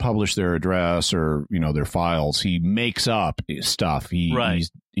doesn't just publish their address or their files. He makes up stuff.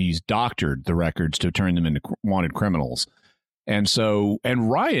 He's doctored the records to turn them into wanted criminals, and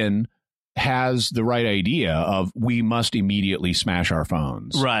Ryan has the right idea of, we must immediately smash our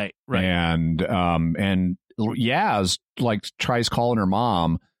phones. Right. And Yaz tries calling her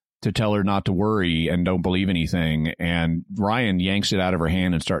mom to tell her not to worry and don't believe anything, and Ryan yanks it out of her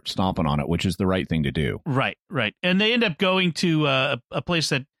hand and starts stomping on it, which is the right thing to do. Right. And they end up going to a place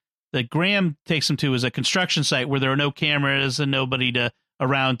that Graham takes them to, is a construction site where there are no cameras and nobody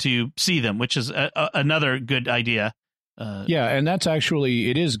around to see them, which is another good idea. And that's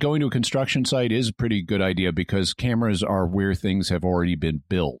actually, it is, going to a construction site is a pretty good idea, because cameras are where things have already been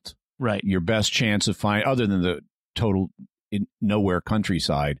built. Right. Your best chance of other than the total in nowhere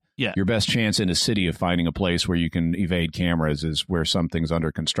countryside. Yeah. Your best chance in a city of finding a place where you can evade cameras is where something's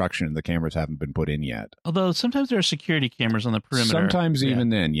under construction and the cameras haven't been put in yet. Although sometimes there are security cameras on the perimeter. Sometimes even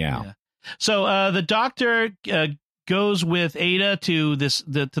then, yeah. So the doctor goes with Ada to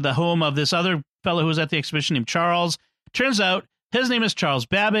the home of this other fellow who was at the exhibition named Charles. Turns out his name is Charles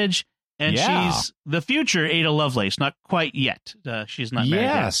Babbage, and she's the future Ada Lovelace. Not quite yet. She's not married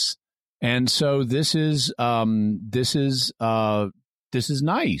yet. And so this is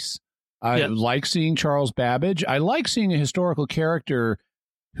nice. I like seeing Charles Babbage. I like seeing a historical character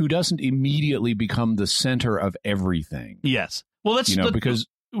who doesn't immediately become the center of everything. Yes. Well, let's because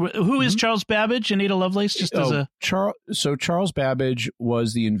who is Charles Babbage and Ada Lovelace? So Charles Babbage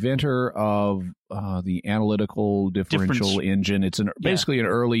was the inventor of the analytical differential engine. It's basically an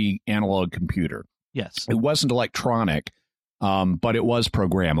early analog computer. Yes. It wasn't electronic, but it was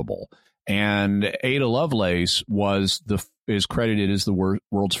programmable. And Ada Lovelace is credited as the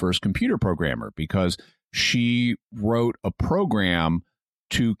world's first computer programmer because she wrote a program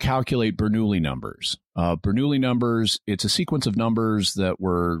to calculate Bernoulli numbers. Bernoulli numbers, it's a sequence of numbers that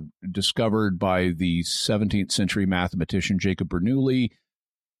were discovered by the 17th century mathematician Jacob Bernoulli.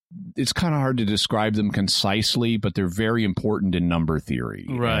 It's kind of hard to describe them concisely, but they're very important in number theory.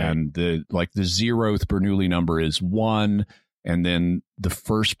 Right. And the 0th Bernoulli number is 1, and then the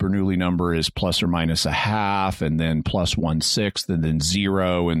first Bernoulli number is plus or minus a half, and then plus 1/6, and then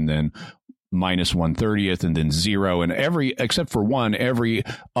 0, and then minus 1/30, and then 0, and except for 1, every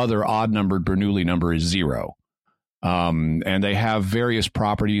other odd numbered Bernoulli number is 0. And they have various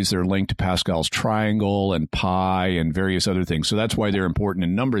properties. They're linked to Pascal's triangle and pi and various other things. So that's why they're important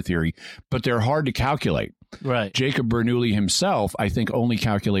in number theory, but they're hard to calculate. Right. Jacob Bernoulli himself, I think, only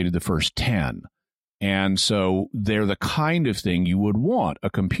calculated the first 10. And so they're the kind of thing you would want a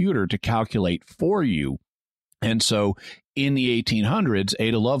computer to calculate for you. And so in the 1800s,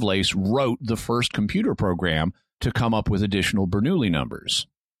 Ada Lovelace wrote the first computer program to come up with additional Bernoulli numbers.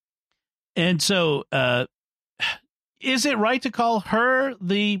 And so is it right to call her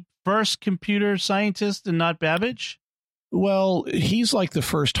the first computer scientist and not Babbage? Well, he's like the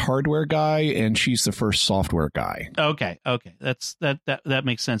first hardware guy and she's the first software guy. Okay. That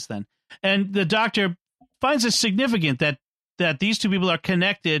makes sense then. And the doctor finds it significant that these two people are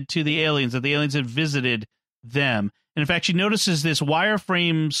connected to the aliens, that the aliens have visited them. And in fact, she notices this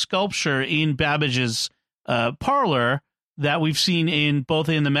wireframe sculpture in Babbage's parlor that we've seen both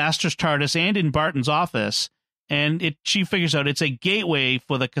in the Master's TARDIS and in Barton's office. And she figures out it's a gateway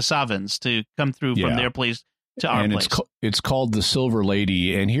for the Kasavans to come through from their place to our place. It's called the Silver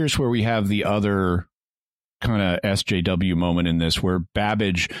Lady. And here's where we have the other kind of SJW moment in this, where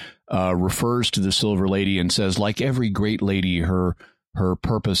Babbage refers to the Silver Lady and says, like every great lady, her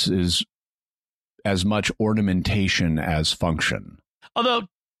purpose is as much ornamentation as function. Although,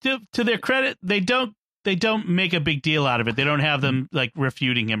 to their credit, they don't make a big deal out of it. They don't have them like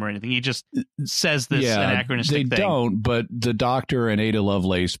refuting him or anything. He just says this anachronistic thing. They don't, but the Doctor and Ada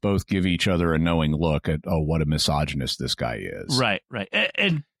Lovelace both give each other a knowing look at, oh, what a misogynist this guy is. Right.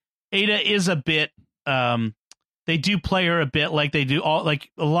 And Ada is a bit, they do play her a bit like they do like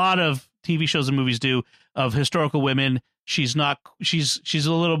a lot of TV shows and movies do of historical women. She's a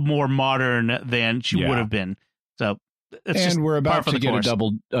little more modern than she would have been. So, and we're about to get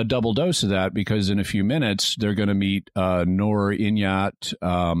a double dose of that, because in a few minutes they're going to meet Noor Inayat,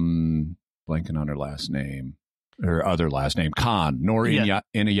 blanking on her other last name, Khan, Noor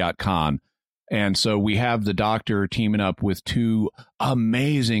Inayat Khan. And so we have the Doctor teaming up with two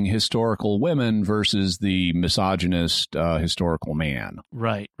amazing historical women versus the misogynist historical man.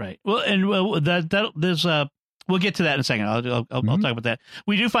 Right. Well, and there's we'll get to that in a second. I'll talk about that.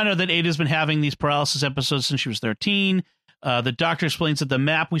 We do find out that Ada's been having these paralysis episodes since she was 13. The Doctor explains that the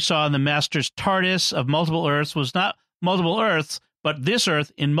map we saw in the Master's TARDIS of multiple Earths was not multiple Earths, but this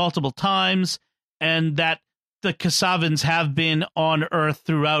Earth in multiple times, and that the Kasavans have been on Earth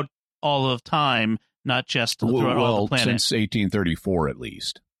throughout all of time, not just throughout all the planet. Since 1834, at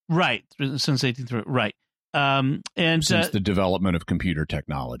least. Right, since 1834. Right, and since the development of computer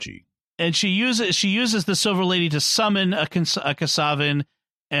technology. And she uses the Silver Lady to summon a Kasavan,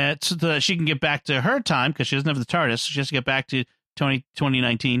 so that she can get back to her time, because she doesn't have the TARDIS. So she has to get back to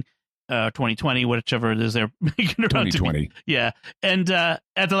 2019, 2020, whichever it is they're making it around 2020. Yeah, and at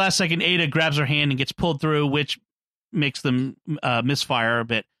the last second, Ada grabs her hand and gets pulled through, which makes them misfire a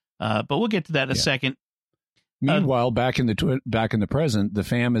bit. But we'll get to that in a second. Meanwhile, back in the present, the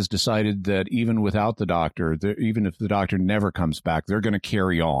fam has decided that even without the Doctor, even if the Doctor never comes back, they're going to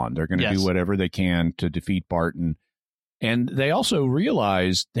carry on. They're going to do whatever they can to defeat Barton. And they also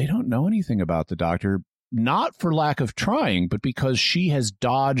realize they don't know anything about the Doctor not for lack of trying, but because she has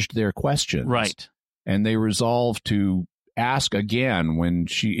dodged their questions. Right. And they resolve to ask again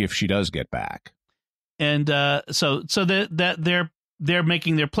if she does get back. And so they're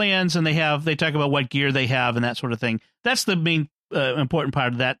making their plans, and they talk about what gear they have and that sort of thing. That's the main important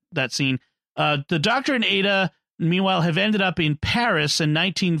part of that scene. The Doctor and Ada, meanwhile, have ended up in Paris in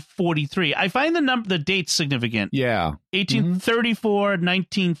 1943. I find the dates significant. Yeah. 1834,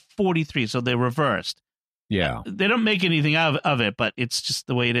 1943. So they're reversed. Yeah. They don't make anything of it, but it's just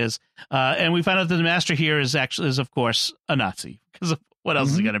the way it is. And we find out that the Master here is of course, a Nazi, because what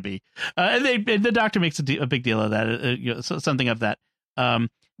else is it going to be? And the Doctor makes a big deal of that, something of that.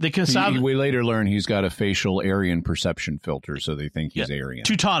 The we later learn he's got a facial Aryan perception filter, so they think he's Aryan.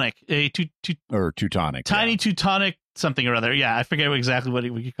 Teutonic, or Teutonic, tiny Teutonic something or other. Yeah, I forget exactly what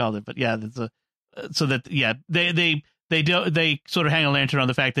we called it, but yeah, they sort of hang a lantern on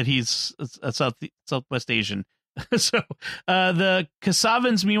the fact that he's a Southwest Asian. So the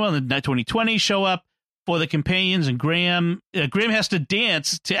Kasavans, meanwhile, in 2020, show up for the companions, and Graham has to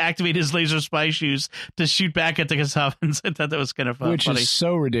dance to activate his laser spy shoes to shoot back at the Kasavans. I thought that was kind of funny. Which is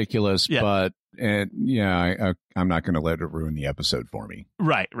so ridiculous, but I'm not going to let it ruin the episode for me.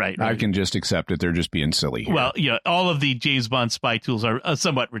 Right. I can just accept it. They're just being silly here. Well, all of the James Bond spy tools are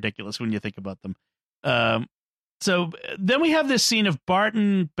somewhat ridiculous when you think about them. So then we have this scene of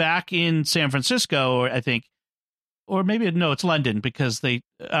Barton back in San Francisco, or I think, or maybe it's London, because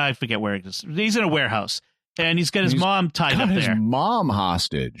I forget where it is. He's in a warehouse, and he's got his mom tied up there. His mom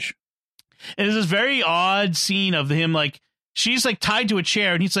hostage. And it's this very odd scene of him, like, she's like tied to a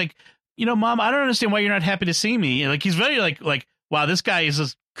chair, and he's like, Mom, I don't understand why you're not happy to see me. And, like, he's very like, wow, this guy is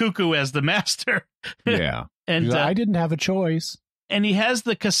as cuckoo as the Master. Yeah. And I didn't have a choice. And he has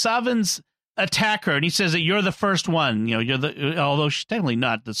the Kasavans attack her, and he says that you're the first one. Although she's technically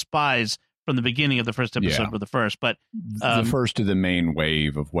not. The spies from the beginning of the first episode were the first, but the first of the main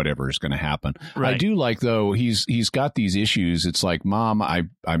wave of whatever is going to happen. Right. I do like, though, he's got these issues. It's like, Mom,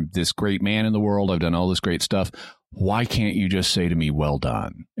 I'm this great man in the world. I've done all this great stuff. Why can't you just say to me, well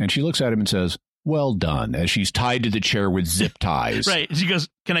done? And she looks at him and says, well done, as she's tied to the chair with zip ties. Right. She goes,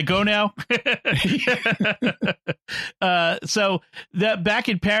 can I go now? So back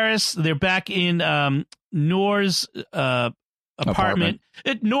in Paris, they're back in Noor's apartment.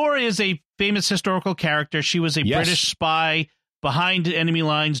 Noor is a famous historical character. She was a British spy behind enemy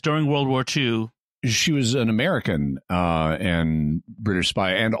lines during World War II. She was an American and British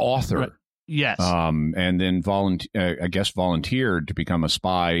spy and author. Right. Yes. And then volunteered to become a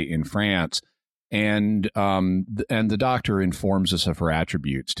spy in France. And the Doctor informs us of her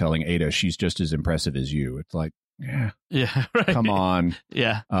attributes, telling Ada she's just as impressive as you. It's like, yeah, right. Come on.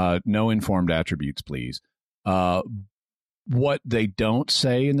 Yeah. No informed attributes, please. What they don't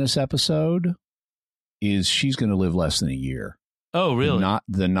say in this episode is she's going to live less than a year. Oh, really?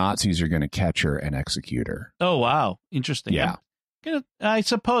 The Nazis are going to catch her and execute her. Oh, wow. Interesting. Yeah. I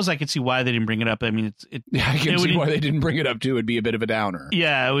suppose I could see why they didn't bring it up. I mean, I can see why they didn't bring it up too. It'd be a bit of a downer.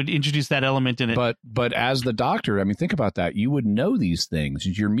 Yeah, it would introduce that element in it. But as the Doctor, I mean, think about that. You would know these things.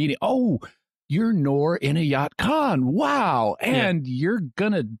 You're meeting. Oh, you're Noor Inayat Khan. Wow, and you're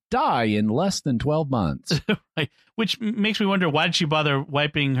gonna die in less than 12 months. Right. Which makes me wonder, why did she bother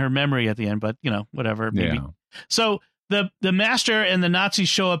wiping her memory at the end? But whatever. Maybe. Yeah. So the Master and the Nazis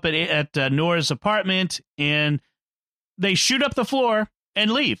show up at Noor's apartment, and they shoot up the floor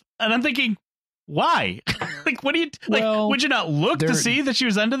and leave. And I'm thinking, why? Like, what do you like? Would you not look to see that she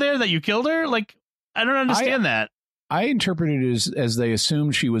was under there, that you killed her? Like, I don't understand that. I interpreted it as they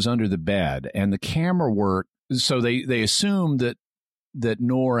assumed she was under the bed, and the camera work. So they assume that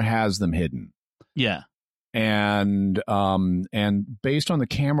Noor has them hidden. Yeah. And based on the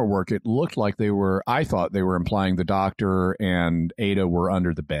camera work, it looked like I thought they were implying the Doctor and Ada were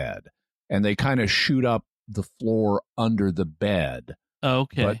under the bed, and they kind of shoot up the floor under the bed.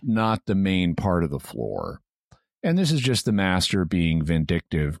 Okay. But not the main part of the floor. And this is just the Master being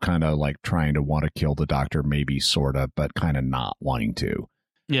vindictive, kind of like trying to want to kill the Doctor, maybe sort of, but kind of not wanting to.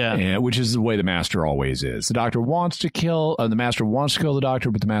 Yeah. Which is the way the Master always is. The Doctor wants to kill, the Master wants to kill the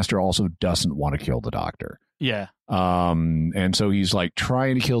Doctor, but the Master also doesn't want to kill the Doctor. Yeah. And so he's like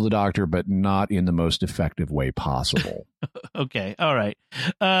trying to kill the Doctor, but not in the most effective way possible. Okay. All right.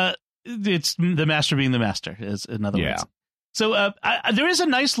 It's the Master being the Master, is in other words. So there is a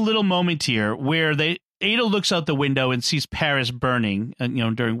nice little moment here where Ada looks out the window and sees Paris burning, during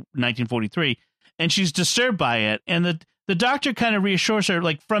 1943, and she's disturbed by it. And the Doctor kind of reassures her,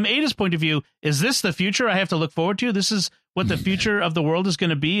 like, from Ada's point of view, is this the future I have to look forward to? This is what the future of the world is going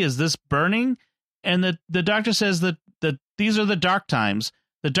to be? Is this burning? And the Doctor says that these are the dark times.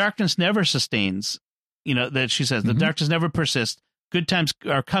 The darkness never sustains. that she says the darkness never persists. Good times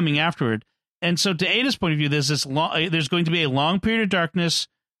are coming afterward. And so to Ada's point of view, there's going to be a long period of darkness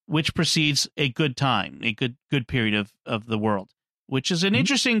which precedes a good time, a good period of the world, which is an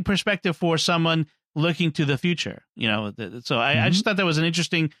interesting perspective for someone looking to the future. So I just thought that was an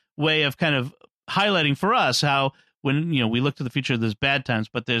interesting way of kind of highlighting for us how when we look to the future, there's bad times,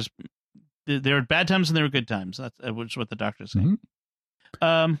 but there are bad times and there are good times. That's what the doctor is saying.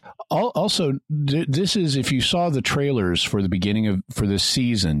 Also, this is, if you saw the trailers for the beginning for this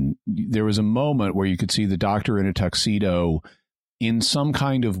season, there was a moment where you could see the doctor in a tuxedo in some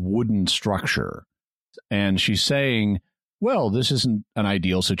kind of wooden structure. And she's saying, well, this isn't an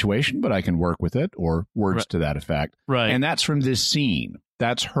ideal situation, but I can work with it, or words to that effect. Right. And that's from this scene.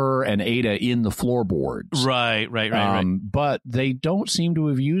 That's her and Ada in the floorboards. Right. But they don't seem to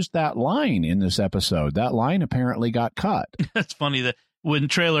have used that line in this episode. That line apparently got cut. That's funny that when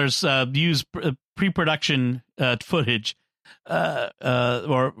trailers use pre-production footage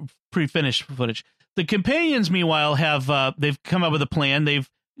or pre-finished footage, the companions, meanwhile, they've come up with a plan. They've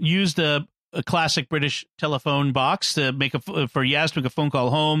used a classic British telephone box to for Yaz to make a phone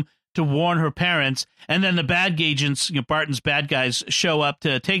call home to warn her parents, and then the bad agents, Barton's bad guys, show up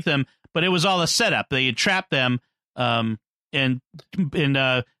to take them. But it was all a setup. They had trapped them, and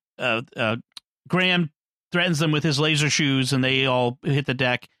Graham threatens them with his laser shoes, and they all hit the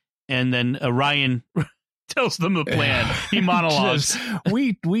deck. And then Ryan tells them the plan. He monologues.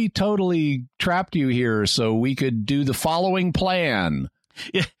 We totally trapped you here so we could do the following plan.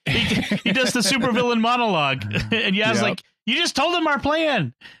 Yeah, he does the supervillain monologue, and Yaz's like, you just told him our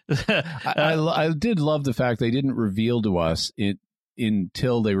plan. I did love the fact they didn't reveal to us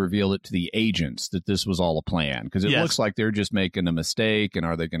until they revealed it to the agents that this was all a plan, because it looks like they're just making a mistake, and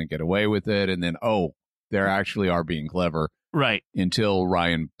are they going to get away with it? And then, they actually are being clever, right? Until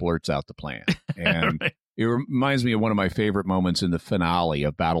Ryan blurts out the plan, and it reminds me of one of my favorite moments in the finale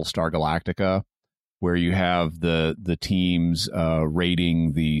of Battlestar Galactica, where you have the teams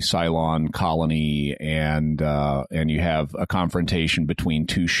raiding the Cylon colony, and you have a confrontation between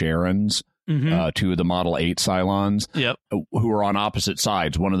two Sharons, two of the Model 8 Cylons, who are on opposite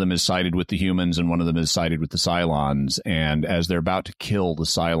sides. One of them is sided with the humans, and one of them is sided with the Cylons. And as they're about to kill the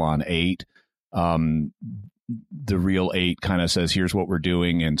Cylon 8, the real 8 kind of says, "Here's what we're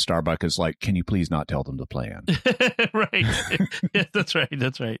doing," and Starbuck is like, "Can you please not tell them the plan?" Right. That's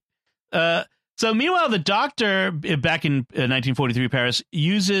right. So meanwhile, the doctor back in 1943 Paris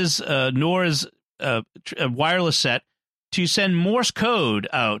uses Nora's wireless set to send Morse code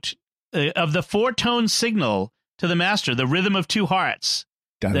out of the 4-tone signal to the master, the rhythm of two hearts.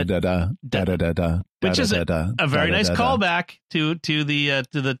 Which is a very nice callback to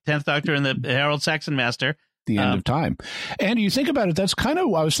the 10th Doctor and the Harold Saxon Master. The end of time. And you think about it, that's kind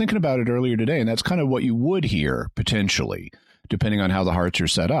of, I was thinking about it earlier today, and that's kind of what you would hear potentially, depending on how the hearts are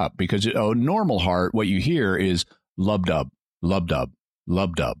set up. Because a normal heart, what you hear is lub-dub, lub-dub,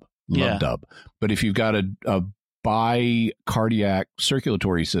 lub-dub, lub-dub. But if you've got a bi-cardiac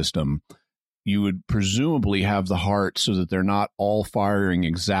circulatory system, you would presumably have the heart so that they're not all firing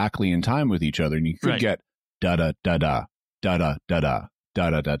exactly in time with each other. And you could get da-da-da-da, da-da-da-da,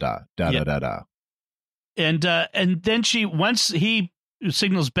 da-da-da-da, da-da-da-da. And then once he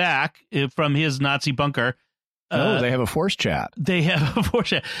signals back from his Nazi bunker. They have a force chat. They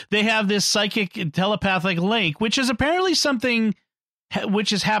have this psychic and telepathic link, which is apparently something which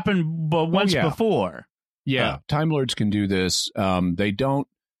has happened once before. Yeah, Time Lords can do this.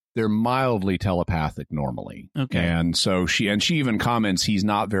 They're mildly telepathic normally. Okay. And so she even comments, he's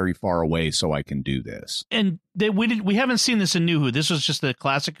not very far away, so I can do this. And we haven't seen this in New Who. This was just the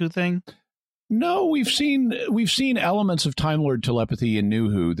classic Who thing? No, we've seen elements of Time Lord telepathy in New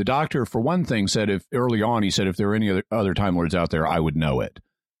Who. The Doctor, for one thing, said if there were any other Time Lords out there, I would know it.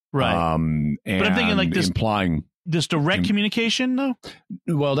 Right. But I'm thinking like this, implying this direct communication, though?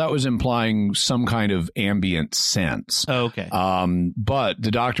 Well, that was implying some kind of ambient sense. Oh, okay. But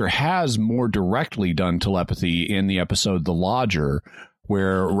the Doctor has more directly done telepathy in the episode The Lodger,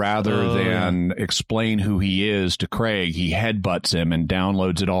 where rather than explain who he is to Craig, he headbutts him and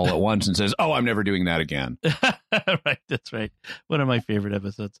downloads it all at once and says, "Oh, I'm never doing that again." Right, that's right. One of my favorite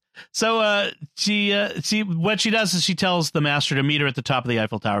episodes. So she what she does is she tells the Master to meet her at the top of the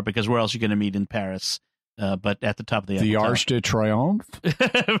Eiffel Tower, because where else are you going to meet in Paris? But at the top of the Eiffel Tower. Arc de Triomphe?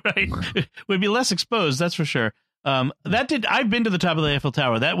 Right. Would be less exposed, that's for sure. I've been to the top of the Eiffel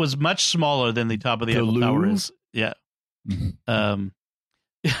Tower. That was much smaller than the top of the Eiffel Tower is. Yeah.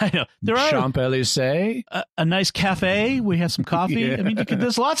 I know there are Champs-Élysées, a nice cafe. We have some coffee. Yeah. I mean,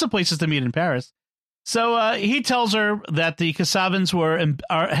 there's lots of places to meet in Paris. So he tells her that the Kasavans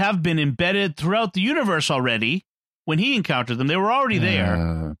have been embedded throughout the universe already. When he encountered them, they were already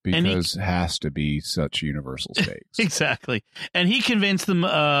there. Because it has to be such universal stakes. Exactly. And he convinced them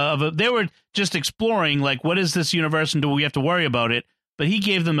they were just exploring, like, what is this universe and do we have to worry about it? But he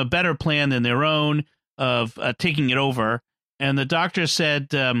gave them a better plan than their own of taking it over. And the doctor said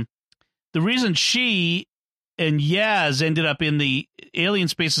the reason she and Yaz ended up in the alien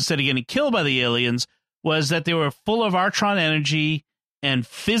space instead of getting killed by the aliens was that they were full of Artron energy and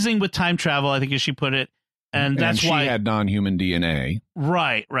fizzing with time travel, I think as she put it. And that's why she had non-human DNA.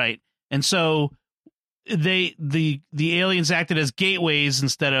 Right. And so the aliens acted as gateways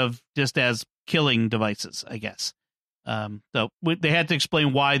instead of just as killing devices, I guess. So they had to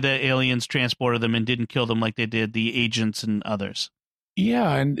explain why the aliens transported them and didn't kill them like they did the agents and others.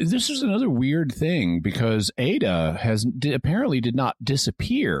 Yeah, and this is another weird thing because Ada apparently did not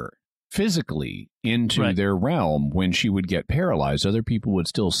disappear physically into their realm when she would get paralyzed. Other people would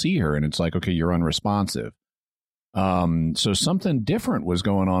still see her, and it's like, okay, you're unresponsive. So something different was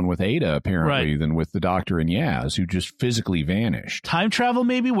going on with Ada apparently than with the Doctor and Yaz, who just physically vanished. Time travel,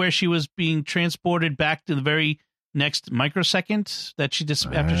 maybe, where she was being transported back to the very next microsecond that she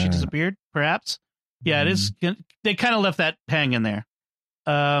after she disappeared, perhaps. Yeah, it is. They kind of left that hanging there.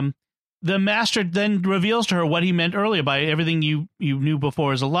 The Master then reveals to her what he meant earlier by everything you knew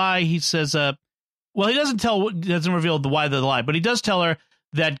before is a lie. He says, well, he doesn't reveal why the lie, but he does tell her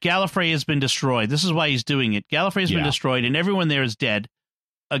that Gallifrey has been destroyed. This is why he's doing it. Gallifrey has been destroyed, and everyone there is dead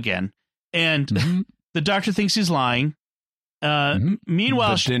again. And the Doctor thinks he's lying.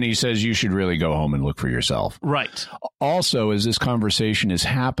 Meanwhile, but then he says you should really go home and look for yourself. Right. Also, as this conversation is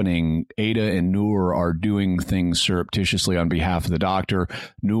happening, Ada and Noor are doing things surreptitiously on behalf of the Doctor.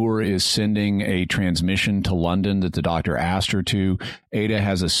 Noor is sending a transmission to London that the Doctor asked her to. Ada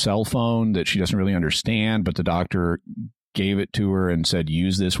has a cell phone that she doesn't really understand, but the Doctor gave it to her and said,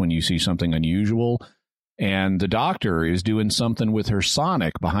 use this when you see something unusual. And the Doctor is doing something with her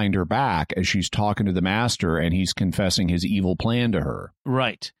sonic behind her back as she's talking to the Master, and he's confessing his evil plan to her.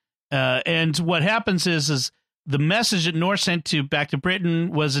 Right. And what happens is the message that Noor sent back to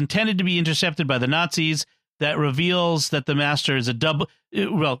Britain was intended to be intercepted by the Nazis. That reveals that the Master is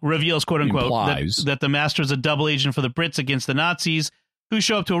reveals, quote unquote, that the Master is a double agent for the Brits against the Nazis, who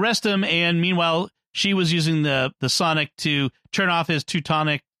show up to arrest him. And meanwhile, she was using the sonic to turn off his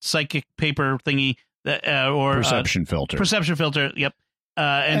Teutonic psychic paper thingy. Or perception filter. Yep.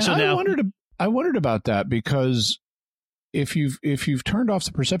 And so now I wondered about that because if you've turned off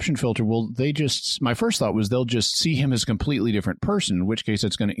the perception filter, my first thought was they'll just see him as a completely different person, in which case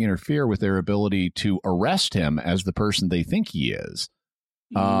it's going to interfere with their ability to arrest him as the person they think he is.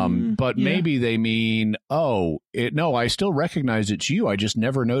 But maybe they mean, no, I still recognize it's you. I just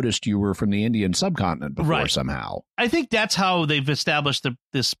never noticed you were from the Indian subcontinent before somehow. I think that's how they've established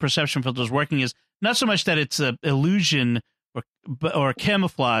this perception filter is working, is not so much that it's an illusion or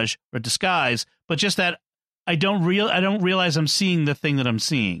camouflage or disguise, but just that I don't realize I'm seeing the thing that I'm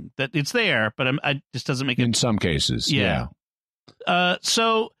seeing, that it's there, but I just doesn't make it. In some cases. Yeah.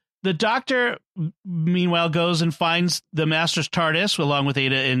 So the Doctor, meanwhile, goes and finds the Master's TARDIS along with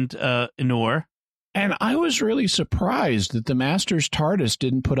Ada and Noor. And I was really surprised that the Master's TARDIS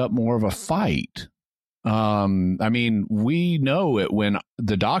didn't put up more of a fight. I mean, we know it when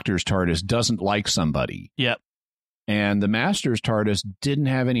the Doctor's TARDIS doesn't like somebody. Yep. And the Master's TARDIS didn't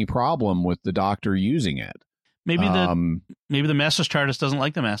have any problem with the Doctor using it. Maybe the Master's TARDIS doesn't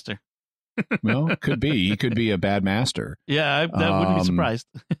like the Master. Well, it could be. He could be a bad master. Yeah, that wouldn't be surprised.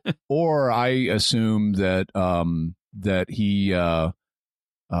 Or I assume that he, the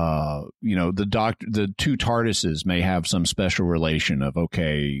two TARDISes may have some special relation of,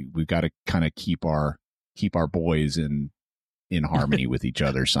 okay, we've got to kind of keep our boys in harmony with each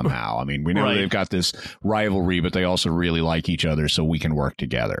other somehow. I mean, we know they've got this rivalry, but they also really like each other, so we can work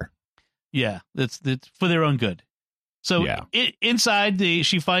together. Yeah, that's for their own good. So inside,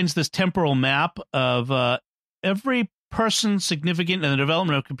 she finds this temporal map of every person significant in the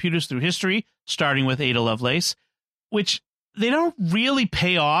development of computers through history, starting with Ada Lovelace, which they don't really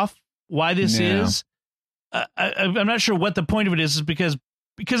pay off why this is. I'm not sure what the point of it is because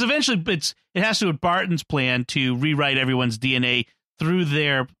eventually it has to do with Barton's plan to rewrite everyone's DNA through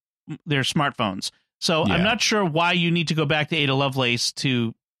their smartphones. So I'm not sure why you need to go back to Ada Lovelace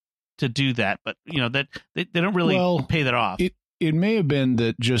to do that, but that they don't really pay that off. It may have been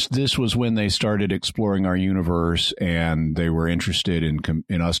that just this was when they started exploring our universe and they were interested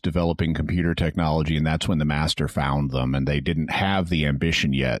in us developing computer technology, and that's when the Master found them, and they didn't have the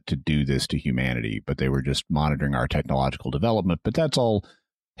ambition yet to do this to humanity, but they were just monitoring our technological development. But that's all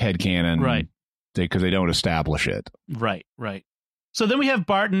headcanon, because they don't establish it. Right. So then we have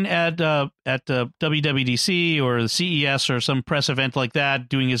Barton at WWDC or the CES or some press event like that,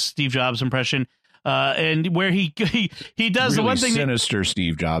 doing his Steve Jobs impression, and where he does really the one thing sinister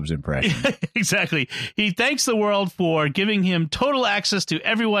Steve Jobs impression. Exactly. He thanks the world for giving him total access to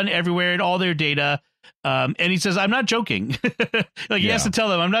everyone, everywhere, and all their data. And he says, "I'm not joking." He has to tell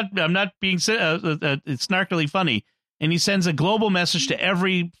them, "I'm not being it's snarkily funny." And he sends a global message to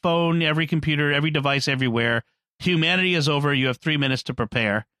every phone, every computer, every device, everywhere. Humanity is over. You have 3 minutes to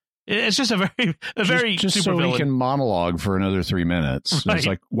prepare. It's just a very just super so villain. he can monologue for another 3 minutes. Right. It's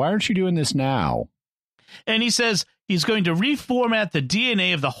like, why aren't you doing this now? And he says he's going to reformat the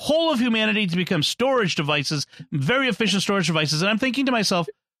DNA of the whole of humanity to become storage devices, very efficient storage devices. And I'm thinking to myself,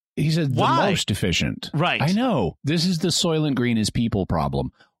 he said why? The most efficient. Right. I know. This is the Soylent Green is people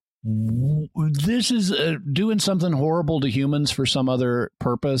problem. This is doing something horrible to humans for some other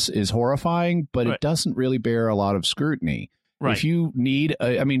purpose is horrifying, but Right. it doesn't really bear a lot of scrutiny. Right. If you need,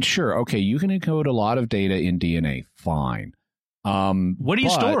 sure, okay, you can encode a lot of data in DNA, fine. What are you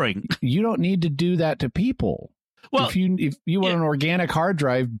but storing? You don't need to do that to people. Well, if you want an organic hard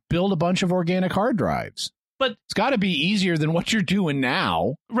drive, build a bunch of organic hard drives. But it's got to be easier than what you're doing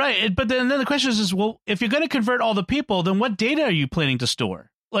now. Right. But then the question is, well, if you're going to convert all the people, then what data are you planning to store?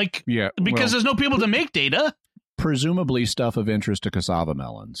 Because there's no people to make data. Presumably stuff of interest to cassava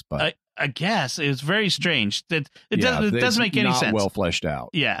melons, but I guess it's very strange that it doesn't make any sense. Well fleshed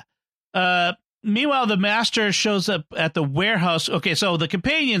out. Yeah. Meanwhile, the master shows up at the warehouse. Okay, so the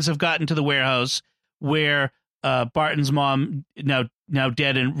companions have gotten to the warehouse where Barton's mom, now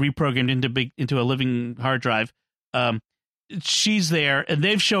dead and reprogrammed into a living hard drive. She's there, and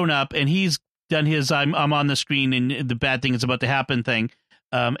they've shown up, and he's done his "I'm on the screen and the bad thing is about to happen" thing.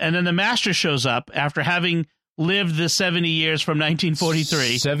 And then the master shows up after having lived the 70 years from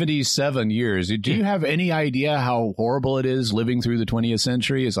 1943. 77 years. Do you have any idea how horrible it is living through the 20th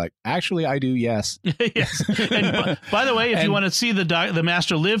century? It's like, actually, I do, yes. Yes. And by the way, if you want to see the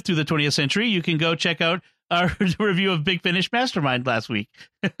master live through the 20th century, you can go check out our review of Big Finish Mastermind last week.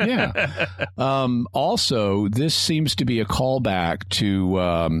 Yeah. Also, this seems to be a callback to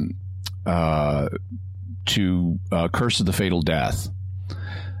Curse of the Fatal Death.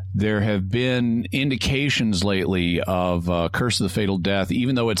 There have been indications lately of Curse of the Fatal Death,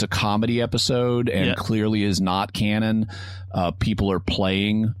 even though it's a comedy episode and clearly is not canon. People are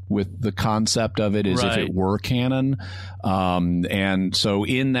playing with the concept of it as if it were canon. And so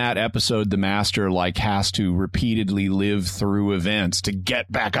in that episode, the master has to repeatedly live through events to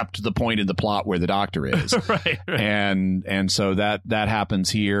get back up to the point in the plot where the doctor is. Right. And so that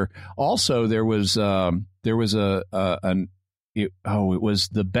happens here. Also, it was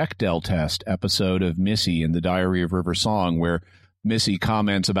the Bechdel test episode of Missy in the Diary of River Song, where Missy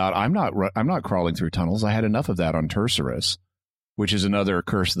comments about, I'm not crawling through tunnels. I had enough of that on Tercerus, which is another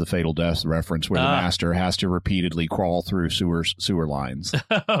Curse of the Fatal Death reference where the master has to repeatedly crawl through sewer lines.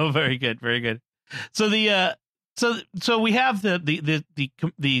 Oh, very good. Very good. So so we have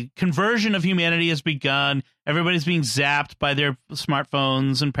the conversion of humanity has begun. Everybody's being zapped by their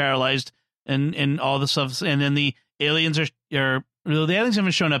smartphones and paralyzed and all the stuff. And then the aliens the aliens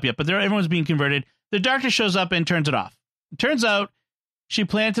haven't shown up yet, but everyone's being converted. The doctor shows up and turns it off. It turns out she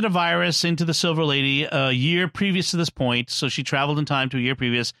planted a virus into the Silver Lady a year previous to this point, so she traveled in time to a year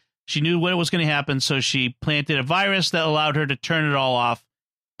previous. She knew what was going to happen, so she planted a virus that allowed her to turn it all off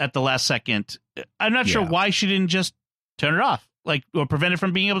at the last second. I'm not sure why she didn't just turn it off, or prevent it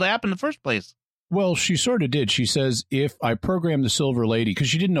from being able to happen in the first place. Well, she sort of did. She says, if I program the Silver Lady, because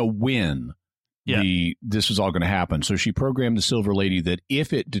she didn't know when this was all going to happen. So she programmed the Silver Lady that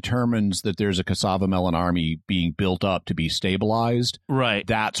if it determines that there's a cassava melon army being built up to be stabilized,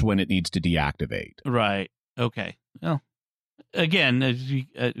 that's when it needs to deactivate. Right. Okay. Well, again,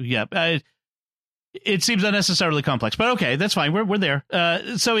 it seems unnecessarily complex, but okay, that's fine. We're there.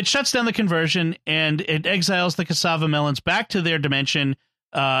 So it shuts down the conversion and it exiles the cassava melons back to their dimension.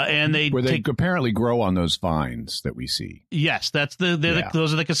 And they apparently grow on those vines that we see. Yes, that's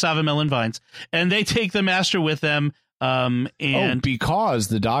those are the cassava melon vines, and they take the master with them. Because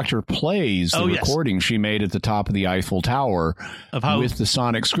the doctor plays the recording she made at the top of the Eiffel Tower with the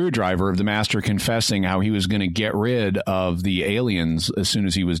sonic screwdriver of the master confessing how he was going to get rid of the aliens as soon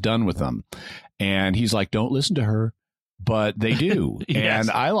as he was done with them, and he's like, "Don't listen to her." But they do. Yes.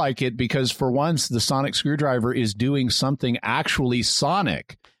 And I like it because for once the sonic screwdriver is doing something actually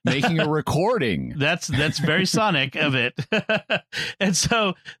sonic, making a recording. That's very sonic of it. And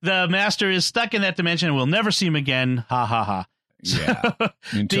so the master is stuck in that dimension and we'll never see him again. Ha ha ha. Yeah.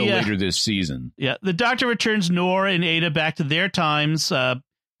 Until later this season. Yeah. The doctor returns Nora and Ada back to their times.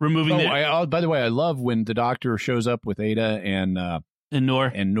 removing by the way, I love when the Doctor shows up with Ada and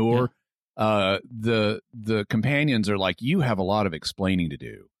Noor. Yeah. The companions are like, you have a lot of explaining to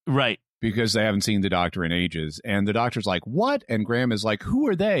do. Right. Because they haven't seen the Doctor in ages. And the Doctor's like, what? And Graham is like, who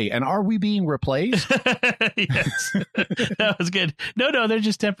are they? And are we being replaced? Yes. That was good. No, they're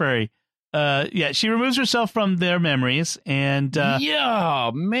just temporary. She removes herself from their memories. And yeah,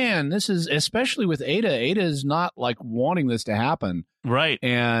 man, this is, especially with Ada. Ada is not like wanting this to happen. Right.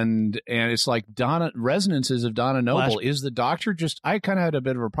 And it's like resonances of Donna Noble. Is the Doctor just, I kind of had a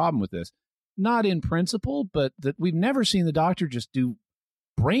bit of a problem with this. Not in principle, but that we've never seen the Doctor just do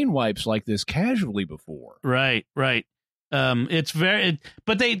brain wipes like this casually before. Right. It's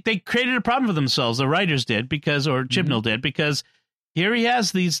but they created a problem for themselves. The writers did or Chibnall did, because here he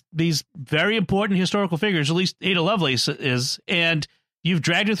has these very important historical figures, at least Ada Lovelace is, and you've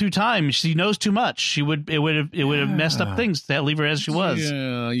dragged her through time. She knows too much. It would have messed up things to leave her as she was.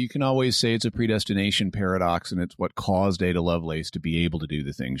 Yeah, you can always say it's a predestination paradox, and it's what caused Ada Lovelace to be able to do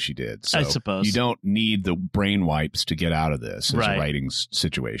the things she did. So I suppose you don't need the brain wipes to get out of this as a writing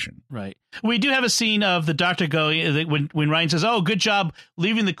situation. Right. We do have a scene of the Doctor going when Ryan says, "Oh, good job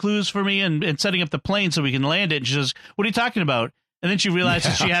leaving the clues for me and setting up the plane so we can land it." And she says, "What are you talking about?" And then she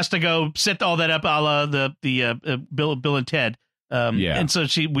realizes she has to go set all that up, a la the Bill and Ted. And so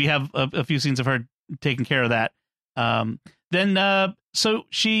we have a few scenes of her taking care of that. So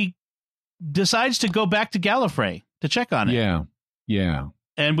she decides to go back to Gallifrey to check on it. Yeah.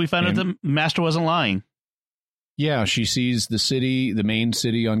 And we found out the Master wasn't lying. Yeah, she sees the city, the main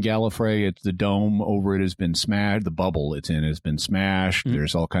city on Gallifrey. It's the dome over it has been smashed. The bubble it's in has been smashed. Mm-hmm.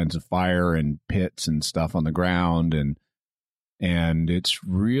 There's all kinds of fire and pits and stuff on the ground, and it's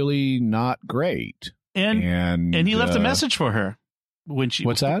really not great. And he left a message for her when she.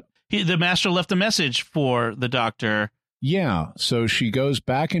 What's that? The Master left a message for the Doctor. Yeah, so she goes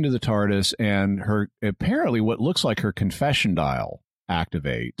back into the TARDIS, and her apparently what looks like her confession dial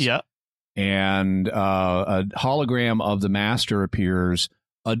activates. Yeah, and a hologram of the Master appears,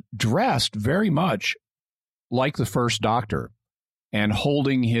 dressed very much like the First Doctor, and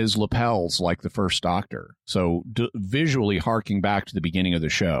holding his lapels like the First Doctor. So visually harking back to the beginning of the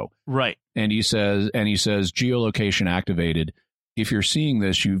show. Right. And he says, geolocation activated. If you're seeing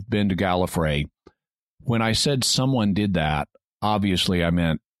this, you've been to Gallifrey. When I said someone did that, obviously I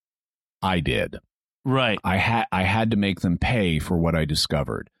meant I did. Right. I had to make them pay for what I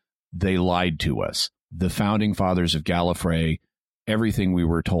discovered. They lied to us. The founding fathers of Gallifrey, everything we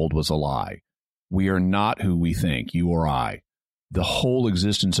were told was a lie. We are not who we think, you or I. The whole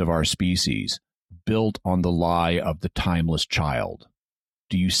existence of our species built on the lie of the timeless child.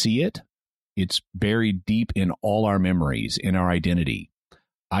 Do you see it? It's buried deep in all our memories, in our identity.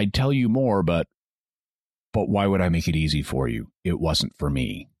 I'd tell you more, but why would I make it easy for you? It wasn't for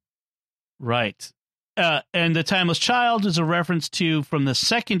me. Right. And the timeless child is a reference to, from the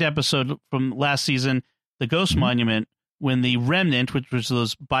second episode from last season, the Ghost Monument, when the remnant, which was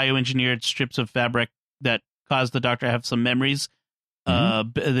those bioengineered strips of fabric that caused the Doctor to have some memories,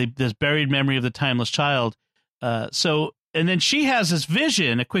 this buried memory of the timeless child. And then she has this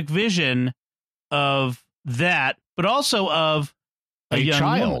vision, a quick vision of that, but also of a young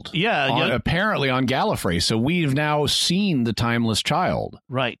child. Woman. Yeah. Apparently on Gallifrey. So we've now seen the timeless child.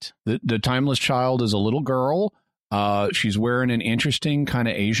 Right. The timeless child is a little girl. She's wearing an interesting kind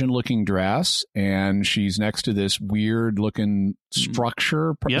of Asian looking dress, and she's next to this weird looking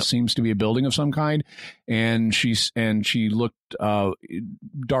structure. Seems to be a building of some kind. And she looked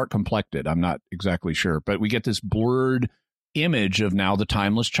dark complected. I'm not exactly sure, but we get this blurred image of now the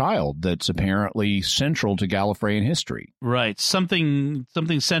timeless child that's apparently central to Gallifreyan history. Right. Something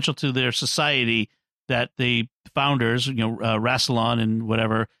central to their society that the founders, Rassilon and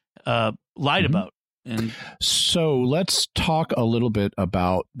whatever, lied about. And so let's talk a little bit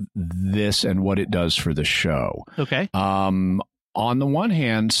about this and what it does for the show. Okay. On the one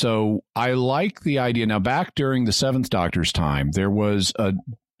hand, so I like the idea. Now, back during the Seventh Doctor's time, there was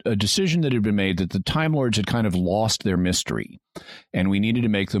a decision that had been made that the Time Lords had kind of lost their mystery, and we needed to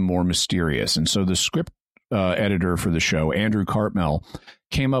make them more mysterious. And so the script editor for the show, Andrew Cartmel,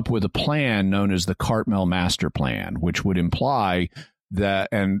 came up with a plan known as the Cartmel Master Plan, which would imply that,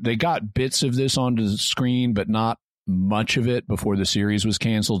 and they got bits of this onto the screen, but not much of it before the series was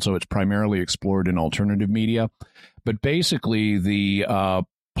canceled, so it's primarily explored in alternative media. But basically, the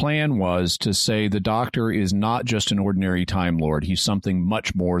plan was to say the Doctor is not just an ordinary Time Lord. He's something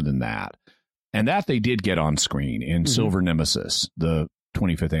much more than that. And that they did get on screen in Silver Nemesis, the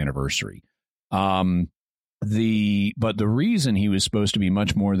 25th anniversary. But the reason he was supposed to be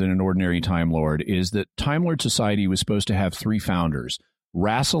much more than an ordinary Time Lord is that Time Lord society was supposed to have three founders.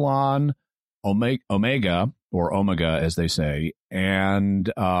 Rassilon, Omega, or Omega, as they say, and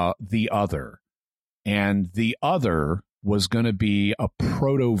the Other. And the Other was going to be a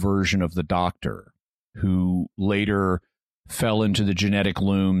proto version of the Doctor, who later fell into the genetic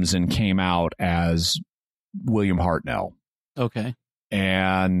looms and came out as William Hartnell. Okay.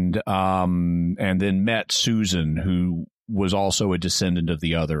 And then met Susan, who was also a descendant of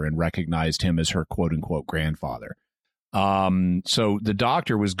the Other and recognized him as her quote unquote grandfather. So the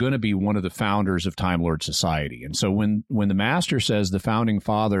Doctor was going to be one of the founders of Time Lord Society. And so when the Master says the founding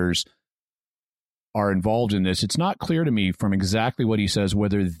fathers are involved in this, it's not clear to me from exactly what he says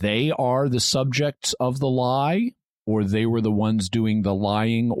whether they are the subjects of the lie or they were the ones doing the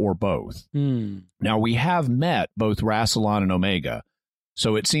lying, or both. Now, we have met both Rassilon and Omega,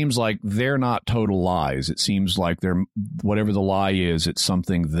 so it seems like they're not total lies. It seems like they're, whatever the lie is, it's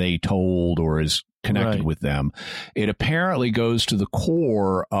something they told or is connected with them. It apparently goes to the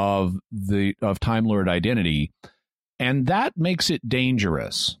core of Time Lord identity, and that makes it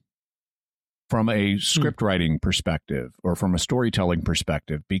dangerous from a script writing perspective or from a storytelling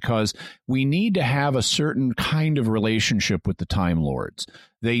perspective, because we need to have a certain kind of relationship with the Time Lords.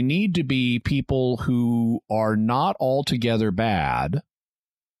 They need to be people who are not altogether bad,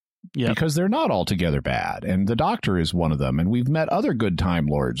 because they're not altogether bad. And the Doctor is one of them. And we've met other good Time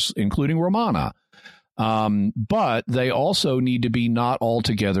Lords, including Romana. But they also need to be not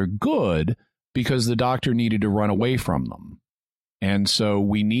altogether good, because the Doctor needed to run away from them. And so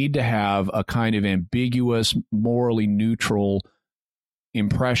we need to have a kind of ambiguous, morally neutral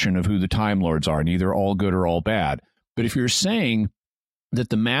impression of who the Time Lords are, neither all good or all bad. But if you're saying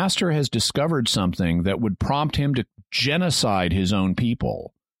that the Master has discovered something that would prompt him to genocide his own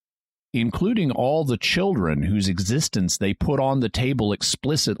people, including all the children whose existence they put on the table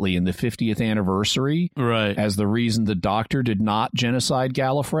explicitly in the 50th anniversary as the reason the Doctor did not genocide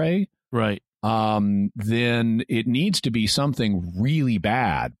Gallifrey, then it needs to be something really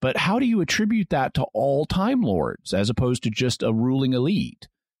bad. But how do you attribute that to all Time Lords as opposed to just a ruling elite?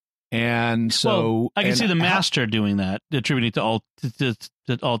 And so I can see the Master doing that, attributing to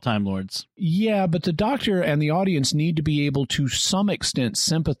all Time Lords. Yeah, but the Doctor and the audience need to be able to some extent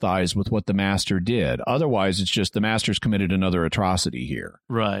sympathize with what the Master did. Otherwise, it's just the Master's committed another atrocity here.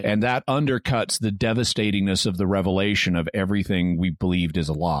 Right. And that undercuts the devastatingness of the revelation of everything we believed is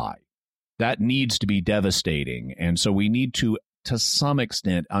a lie. That needs to be devastating. And so we need to some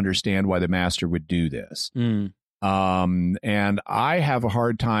extent, understand why the Master would do this. And I have a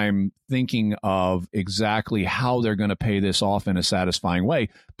hard time thinking of exactly how they're going to pay this off in a satisfying way,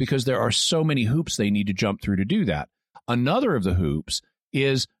 because there are so many hoops they need to jump through to do that. Another of the hoops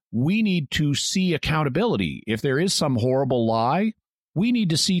is we need to see accountability. If there is some horrible lie, we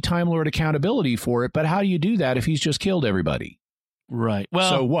need to see Time Lord accountability for it. But how do you do that if he's just killed everybody? Right. Well,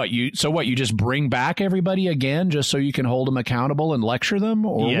 so what you just bring back everybody again just so you can hold them accountable and lecture them,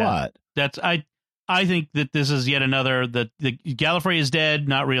 or what? I think that this is yet another the Gallifrey is dead.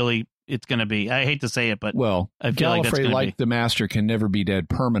 Not really. It's going to be. I hate to say it, but I feel Gallifrey, like the Master, can never be dead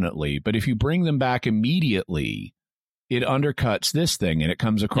permanently. But if you bring them back immediately, it undercuts this thing, and it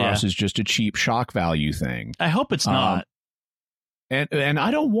comes across as just a cheap shock value thing. I hope it's not. And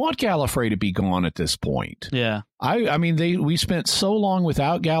I don't want Gallifrey to be gone at this point. Yeah. I mean, we spent so long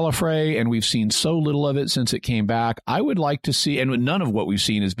without Gallifrey, and we've seen so little of it since it came back. I would like to see, and none of what we've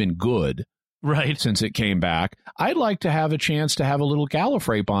seen has been good. Since it came back, I'd like to have a chance to have a little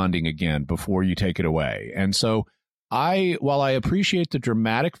Gallifrey bonding again before you take it away. And so while I appreciate the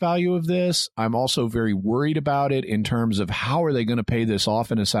dramatic value of this, I'm also very worried about it in terms of how are they going to pay this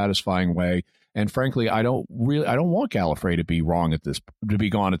off in a satisfying way. And frankly, I don't want Gallifrey to be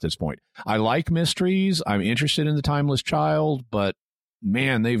gone at this point. I like mysteries. I'm interested in the Timeless Child, but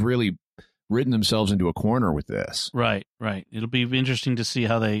man, they've really written themselves into a corner with this. Right. It'll be interesting to see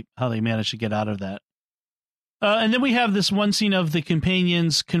how they manage to get out of that. And then we have this one scene of the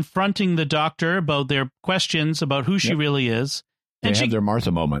companions confronting the Doctor about their questions about who she really is. And they have their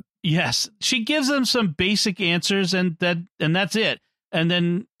Martha moment. Yes, she gives them some basic answers, and that's it. And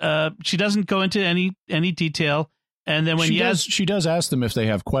then she doesn't go into any detail. And then when she does ask them if they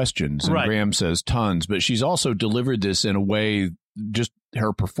have questions, and Graham says tons. But she's also delivered this in a way, just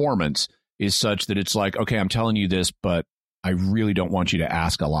her performance is such that it's like, okay, I'm telling you this, but I really don't want you to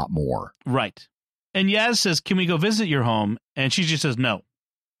ask a lot more. Right. And Yaz says, "Can we go visit your home?" And she just says no.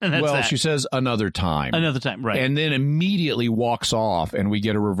 And that's that. She says another time. Another time, right. And then immediately walks off, and we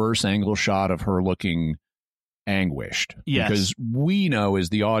get a reverse angle shot of her looking anguished. Yes. Because we know as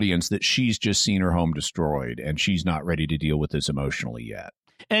the audience that she's just seen her home destroyed, and she's not ready to deal with this emotionally yet.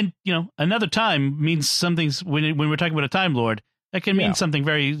 And, another time means something's, when we're talking about a Time Lord, That can mean something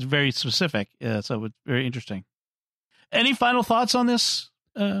very, very specific. So it's very interesting. Any final thoughts on this?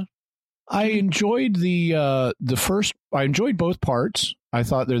 I enjoyed I enjoyed both parts. I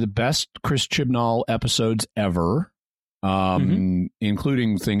thought they're the best Chris Chibnall episodes ever,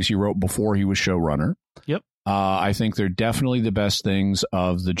 including things he wrote before he was showrunner. Yep. I think they're definitely the best things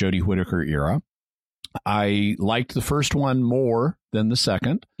of the Jodie Whittaker era. I liked the first one more than the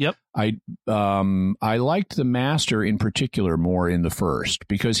second. Yep. I liked the Master in particular more in the first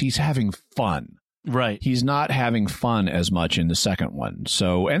because he's having fun. Right. He's not having fun as much in the second one.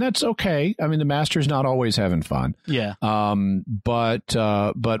 So, and that's okay. I mean, the Master's not always having fun. Yeah. But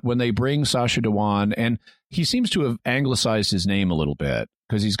when they bring Sacha Dhawan, and he seems to have anglicized his name a little bit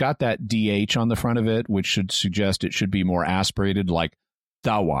because he's got that DH on the front of it, which should suggest it should be more aspirated, like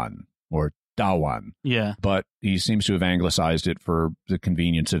Dhawan or Dhawan. Yeah. But he seems to have anglicized it for the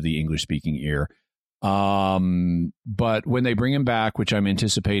convenience of the English-speaking ear. But when they bring him back, which I'm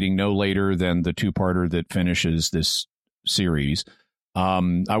anticipating no later than the two-parter that finishes this series,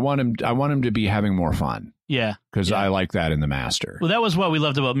 I want him to be having more fun. Yeah. Because I like that in the Master. Well, that was what we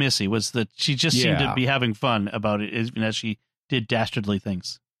loved about Missy, was that she just seemed to be having fun about it, even as she did dastardly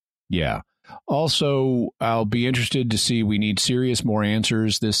things. Yeah. Also, I'll be interested to see, we need more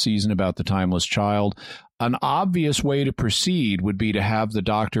answers this season about the Timeless Child. An obvious way to proceed would be to have the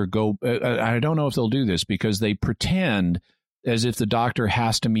Doctor go. I don't know if they'll do this because they pretend as if the Doctor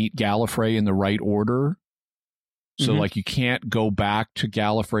has to meet Gallifrey in the right order. So, like, you can't go back to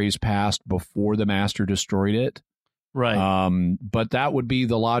Gallifrey's past before the Master destroyed it. Right. But that would be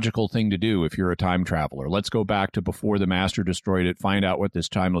the logical thing to do if you're a time traveler. Let's go back to before the Master destroyed it, find out what this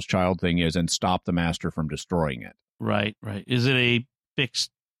Timeless Child thing is, and stop the Master from destroying it. Right, right. Is it a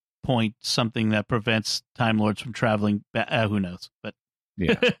fixed point, something that prevents Time Lords from traveling? Who knows? But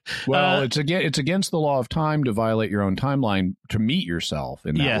yeah. Well, it's against the law of time to violate your own timeline to meet yourself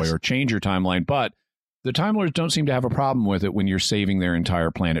in that way or change your timeline. But the Time Lords don't seem to have a problem with it when you're saving their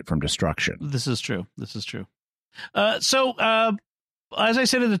entire planet from destruction. This is true. So, as I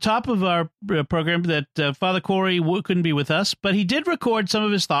said at the top of our program, that Father Cory couldn't be with us, but he did record some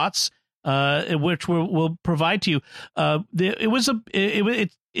of his thoughts, which we'll provide to you.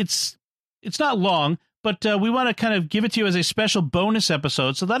 It's not long, but we want to kind of give it to you as a special bonus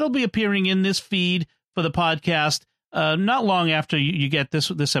episode. So that'll be appearing in this feed for the podcast not long after you get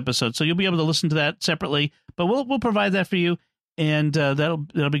this episode. So you'll be able to listen to that separately, but we'll provide that for you. And that'll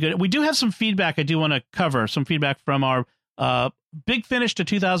be good. We do have some feedback I do want to cover, some feedback from our Big Finish to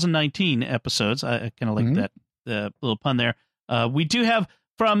 2019 episodes. I kind of like that little pun there. We do have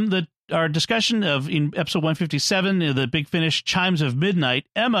from our discussion of in episode 157, the Big Finish Chimes of Midnight.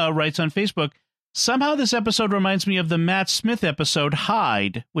 Emma writes on Facebook, somehow this episode reminds me of the Matt Smith episode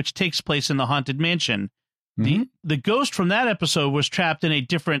Hide, which takes place in the Haunted Mansion. The ghost from that episode was trapped in a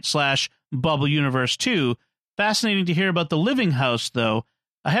different / bubble universe too. Fascinating to hear about the living house, though.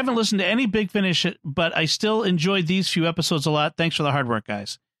 I haven't listened to any Big Finish, but I still enjoyed these few episodes a lot. Thanks for the hard work,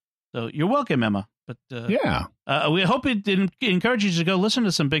 guys. So you're welcome, Emma. But we hope it encourages you to go listen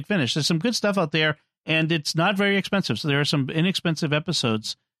to some Big Finish. There's some good stuff out there, and it's not very expensive. So there are some inexpensive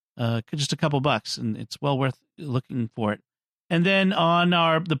episodes, just a couple bucks, and it's well worth looking for it. And then on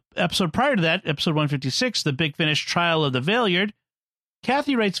the episode prior to that, episode 156, the Big Finish Trial of the Valeyard,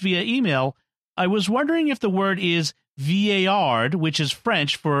 Kathy writes via email, I was wondering if the word is vieillard, which is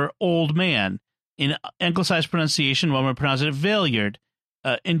French for old man. In anglicized pronunciation, one would pronounce it Valeyard.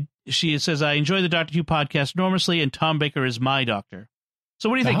 And she says, I enjoy the Doctor Who podcast enormously, and Tom Baker is my doctor. So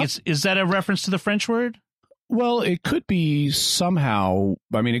what do you think? Is that a reference to the French word? Well, it could be somehow.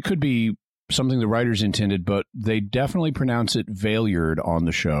 I mean, it could be something the writers intended, but they definitely pronounce it Valeyard on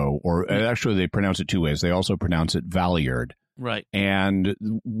the show. Or actually, they pronounce it two ways. They also pronounce it Valeyard. Right. And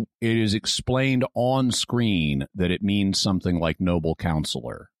it is explained on screen that it means something like noble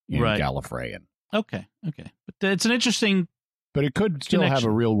counselor in Gallifreyan. Okay. But it's an interesting. But it could still have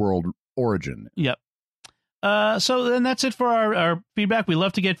a real world origin. Yep. So then that's it for our feedback. We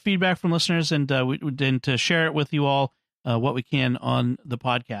love to get feedback from listeners and to share it with you all what we can on the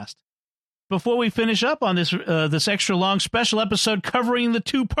podcast. Before we finish up on this extra long special episode covering the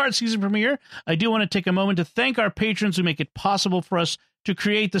 2-part season premiere, I do want to take a moment to thank our patrons who make it possible for us to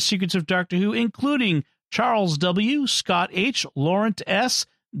create the Secrets of Doctor Who, including Charles W., Scott H., Laurent S.,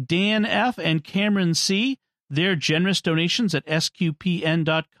 Dan F., and Cameron C. Their generous donations at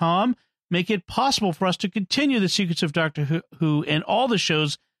sqpn.com make it possible for us to continue the Secrets of Doctor Who and all the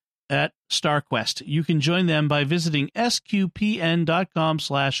shows at StarQuest. You can join them by visiting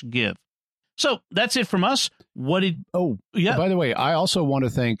sqpn.com/give. So that's it from us. By the way, I also want to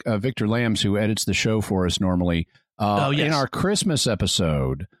thank Victor Lambs, who edits the show for us normally. Yes. In our Christmas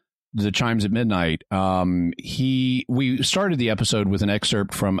episode, The Chimes at Midnight, we started the episode with an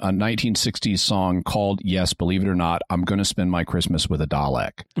excerpt from a 1960s song called, yes, believe it or not, I'm going to spend my Christmas with a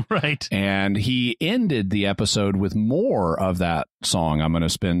Dalek. Right. And he ended the episode with more of that song, I'm going to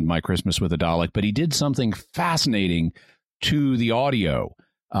spend my Christmas with a Dalek. But he did something fascinating to the audio.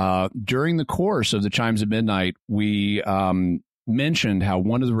 During the course of The Chimes at Midnight, we mentioned how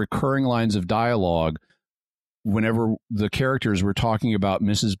one of the recurring lines of dialogue, whenever the characters were talking about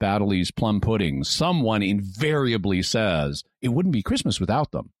Mrs. Baddeley's plum puddings, someone invariably says, it wouldn't be Christmas without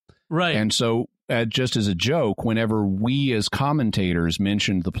them. Right. And so just as a joke, whenever we as commentators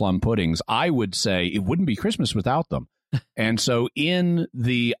mentioned the plum puddings, I would say it wouldn't be Christmas without them. And so in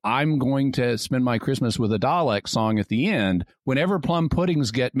the I'm going to spend my Christmas with a Dalek song at the end, whenever plum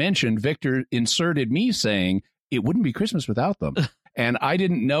puddings get mentioned, Victor inserted me saying it wouldn't be Christmas without them. And I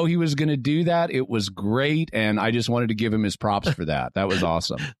didn't know he was going to do that. It was great. And I just wanted to give him his props for that. That was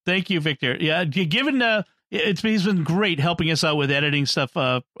awesome. Thank you, Victor. Yeah, given he's been great helping us out with editing stuff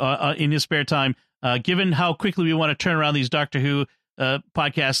in his spare time. Given how quickly we want to turn around these Doctor Who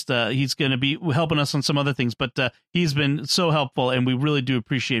podcasts, he's going to be helping us on some other things. But he's been so helpful, and we really do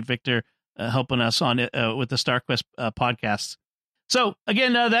appreciate Victor helping us on it with the StarQuest podcasts. So,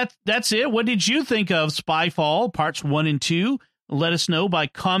 again, that's it. What did you think of Spyfall Parts 1 and 2? Let us know by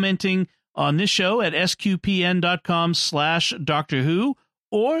commenting on this show at sqpn.com/Doctor Who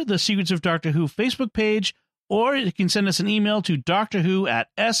or the Secrets of Doctor Who Facebook page, or you can send us an email to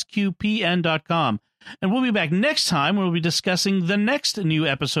drwho@sqpn.com. And we'll be back next time where we'll be discussing the next new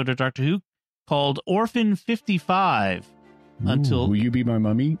episode of Doctor Who called Orphan 55. Until will you be my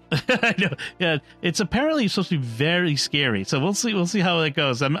mummy? I know. Yeah, it's apparently supposed to be very scary. So we'll see how it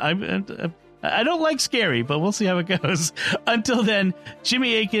goes. I don't like scary, but we'll see how it goes. Until then,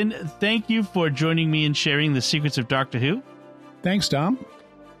 Jimmy Akin, thank you for joining me and sharing the secrets of Doctor Who. Thanks, Dom.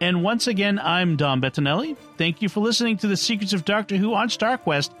 And once again, I'm Dom Bettinelli. Thank you for listening to the Secrets of Doctor Who on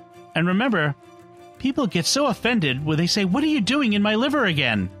StarQuest. And remember, people get so offended when they say, "What are you doing in my liver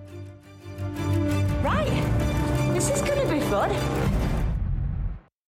again?" Right. This is going to be fun.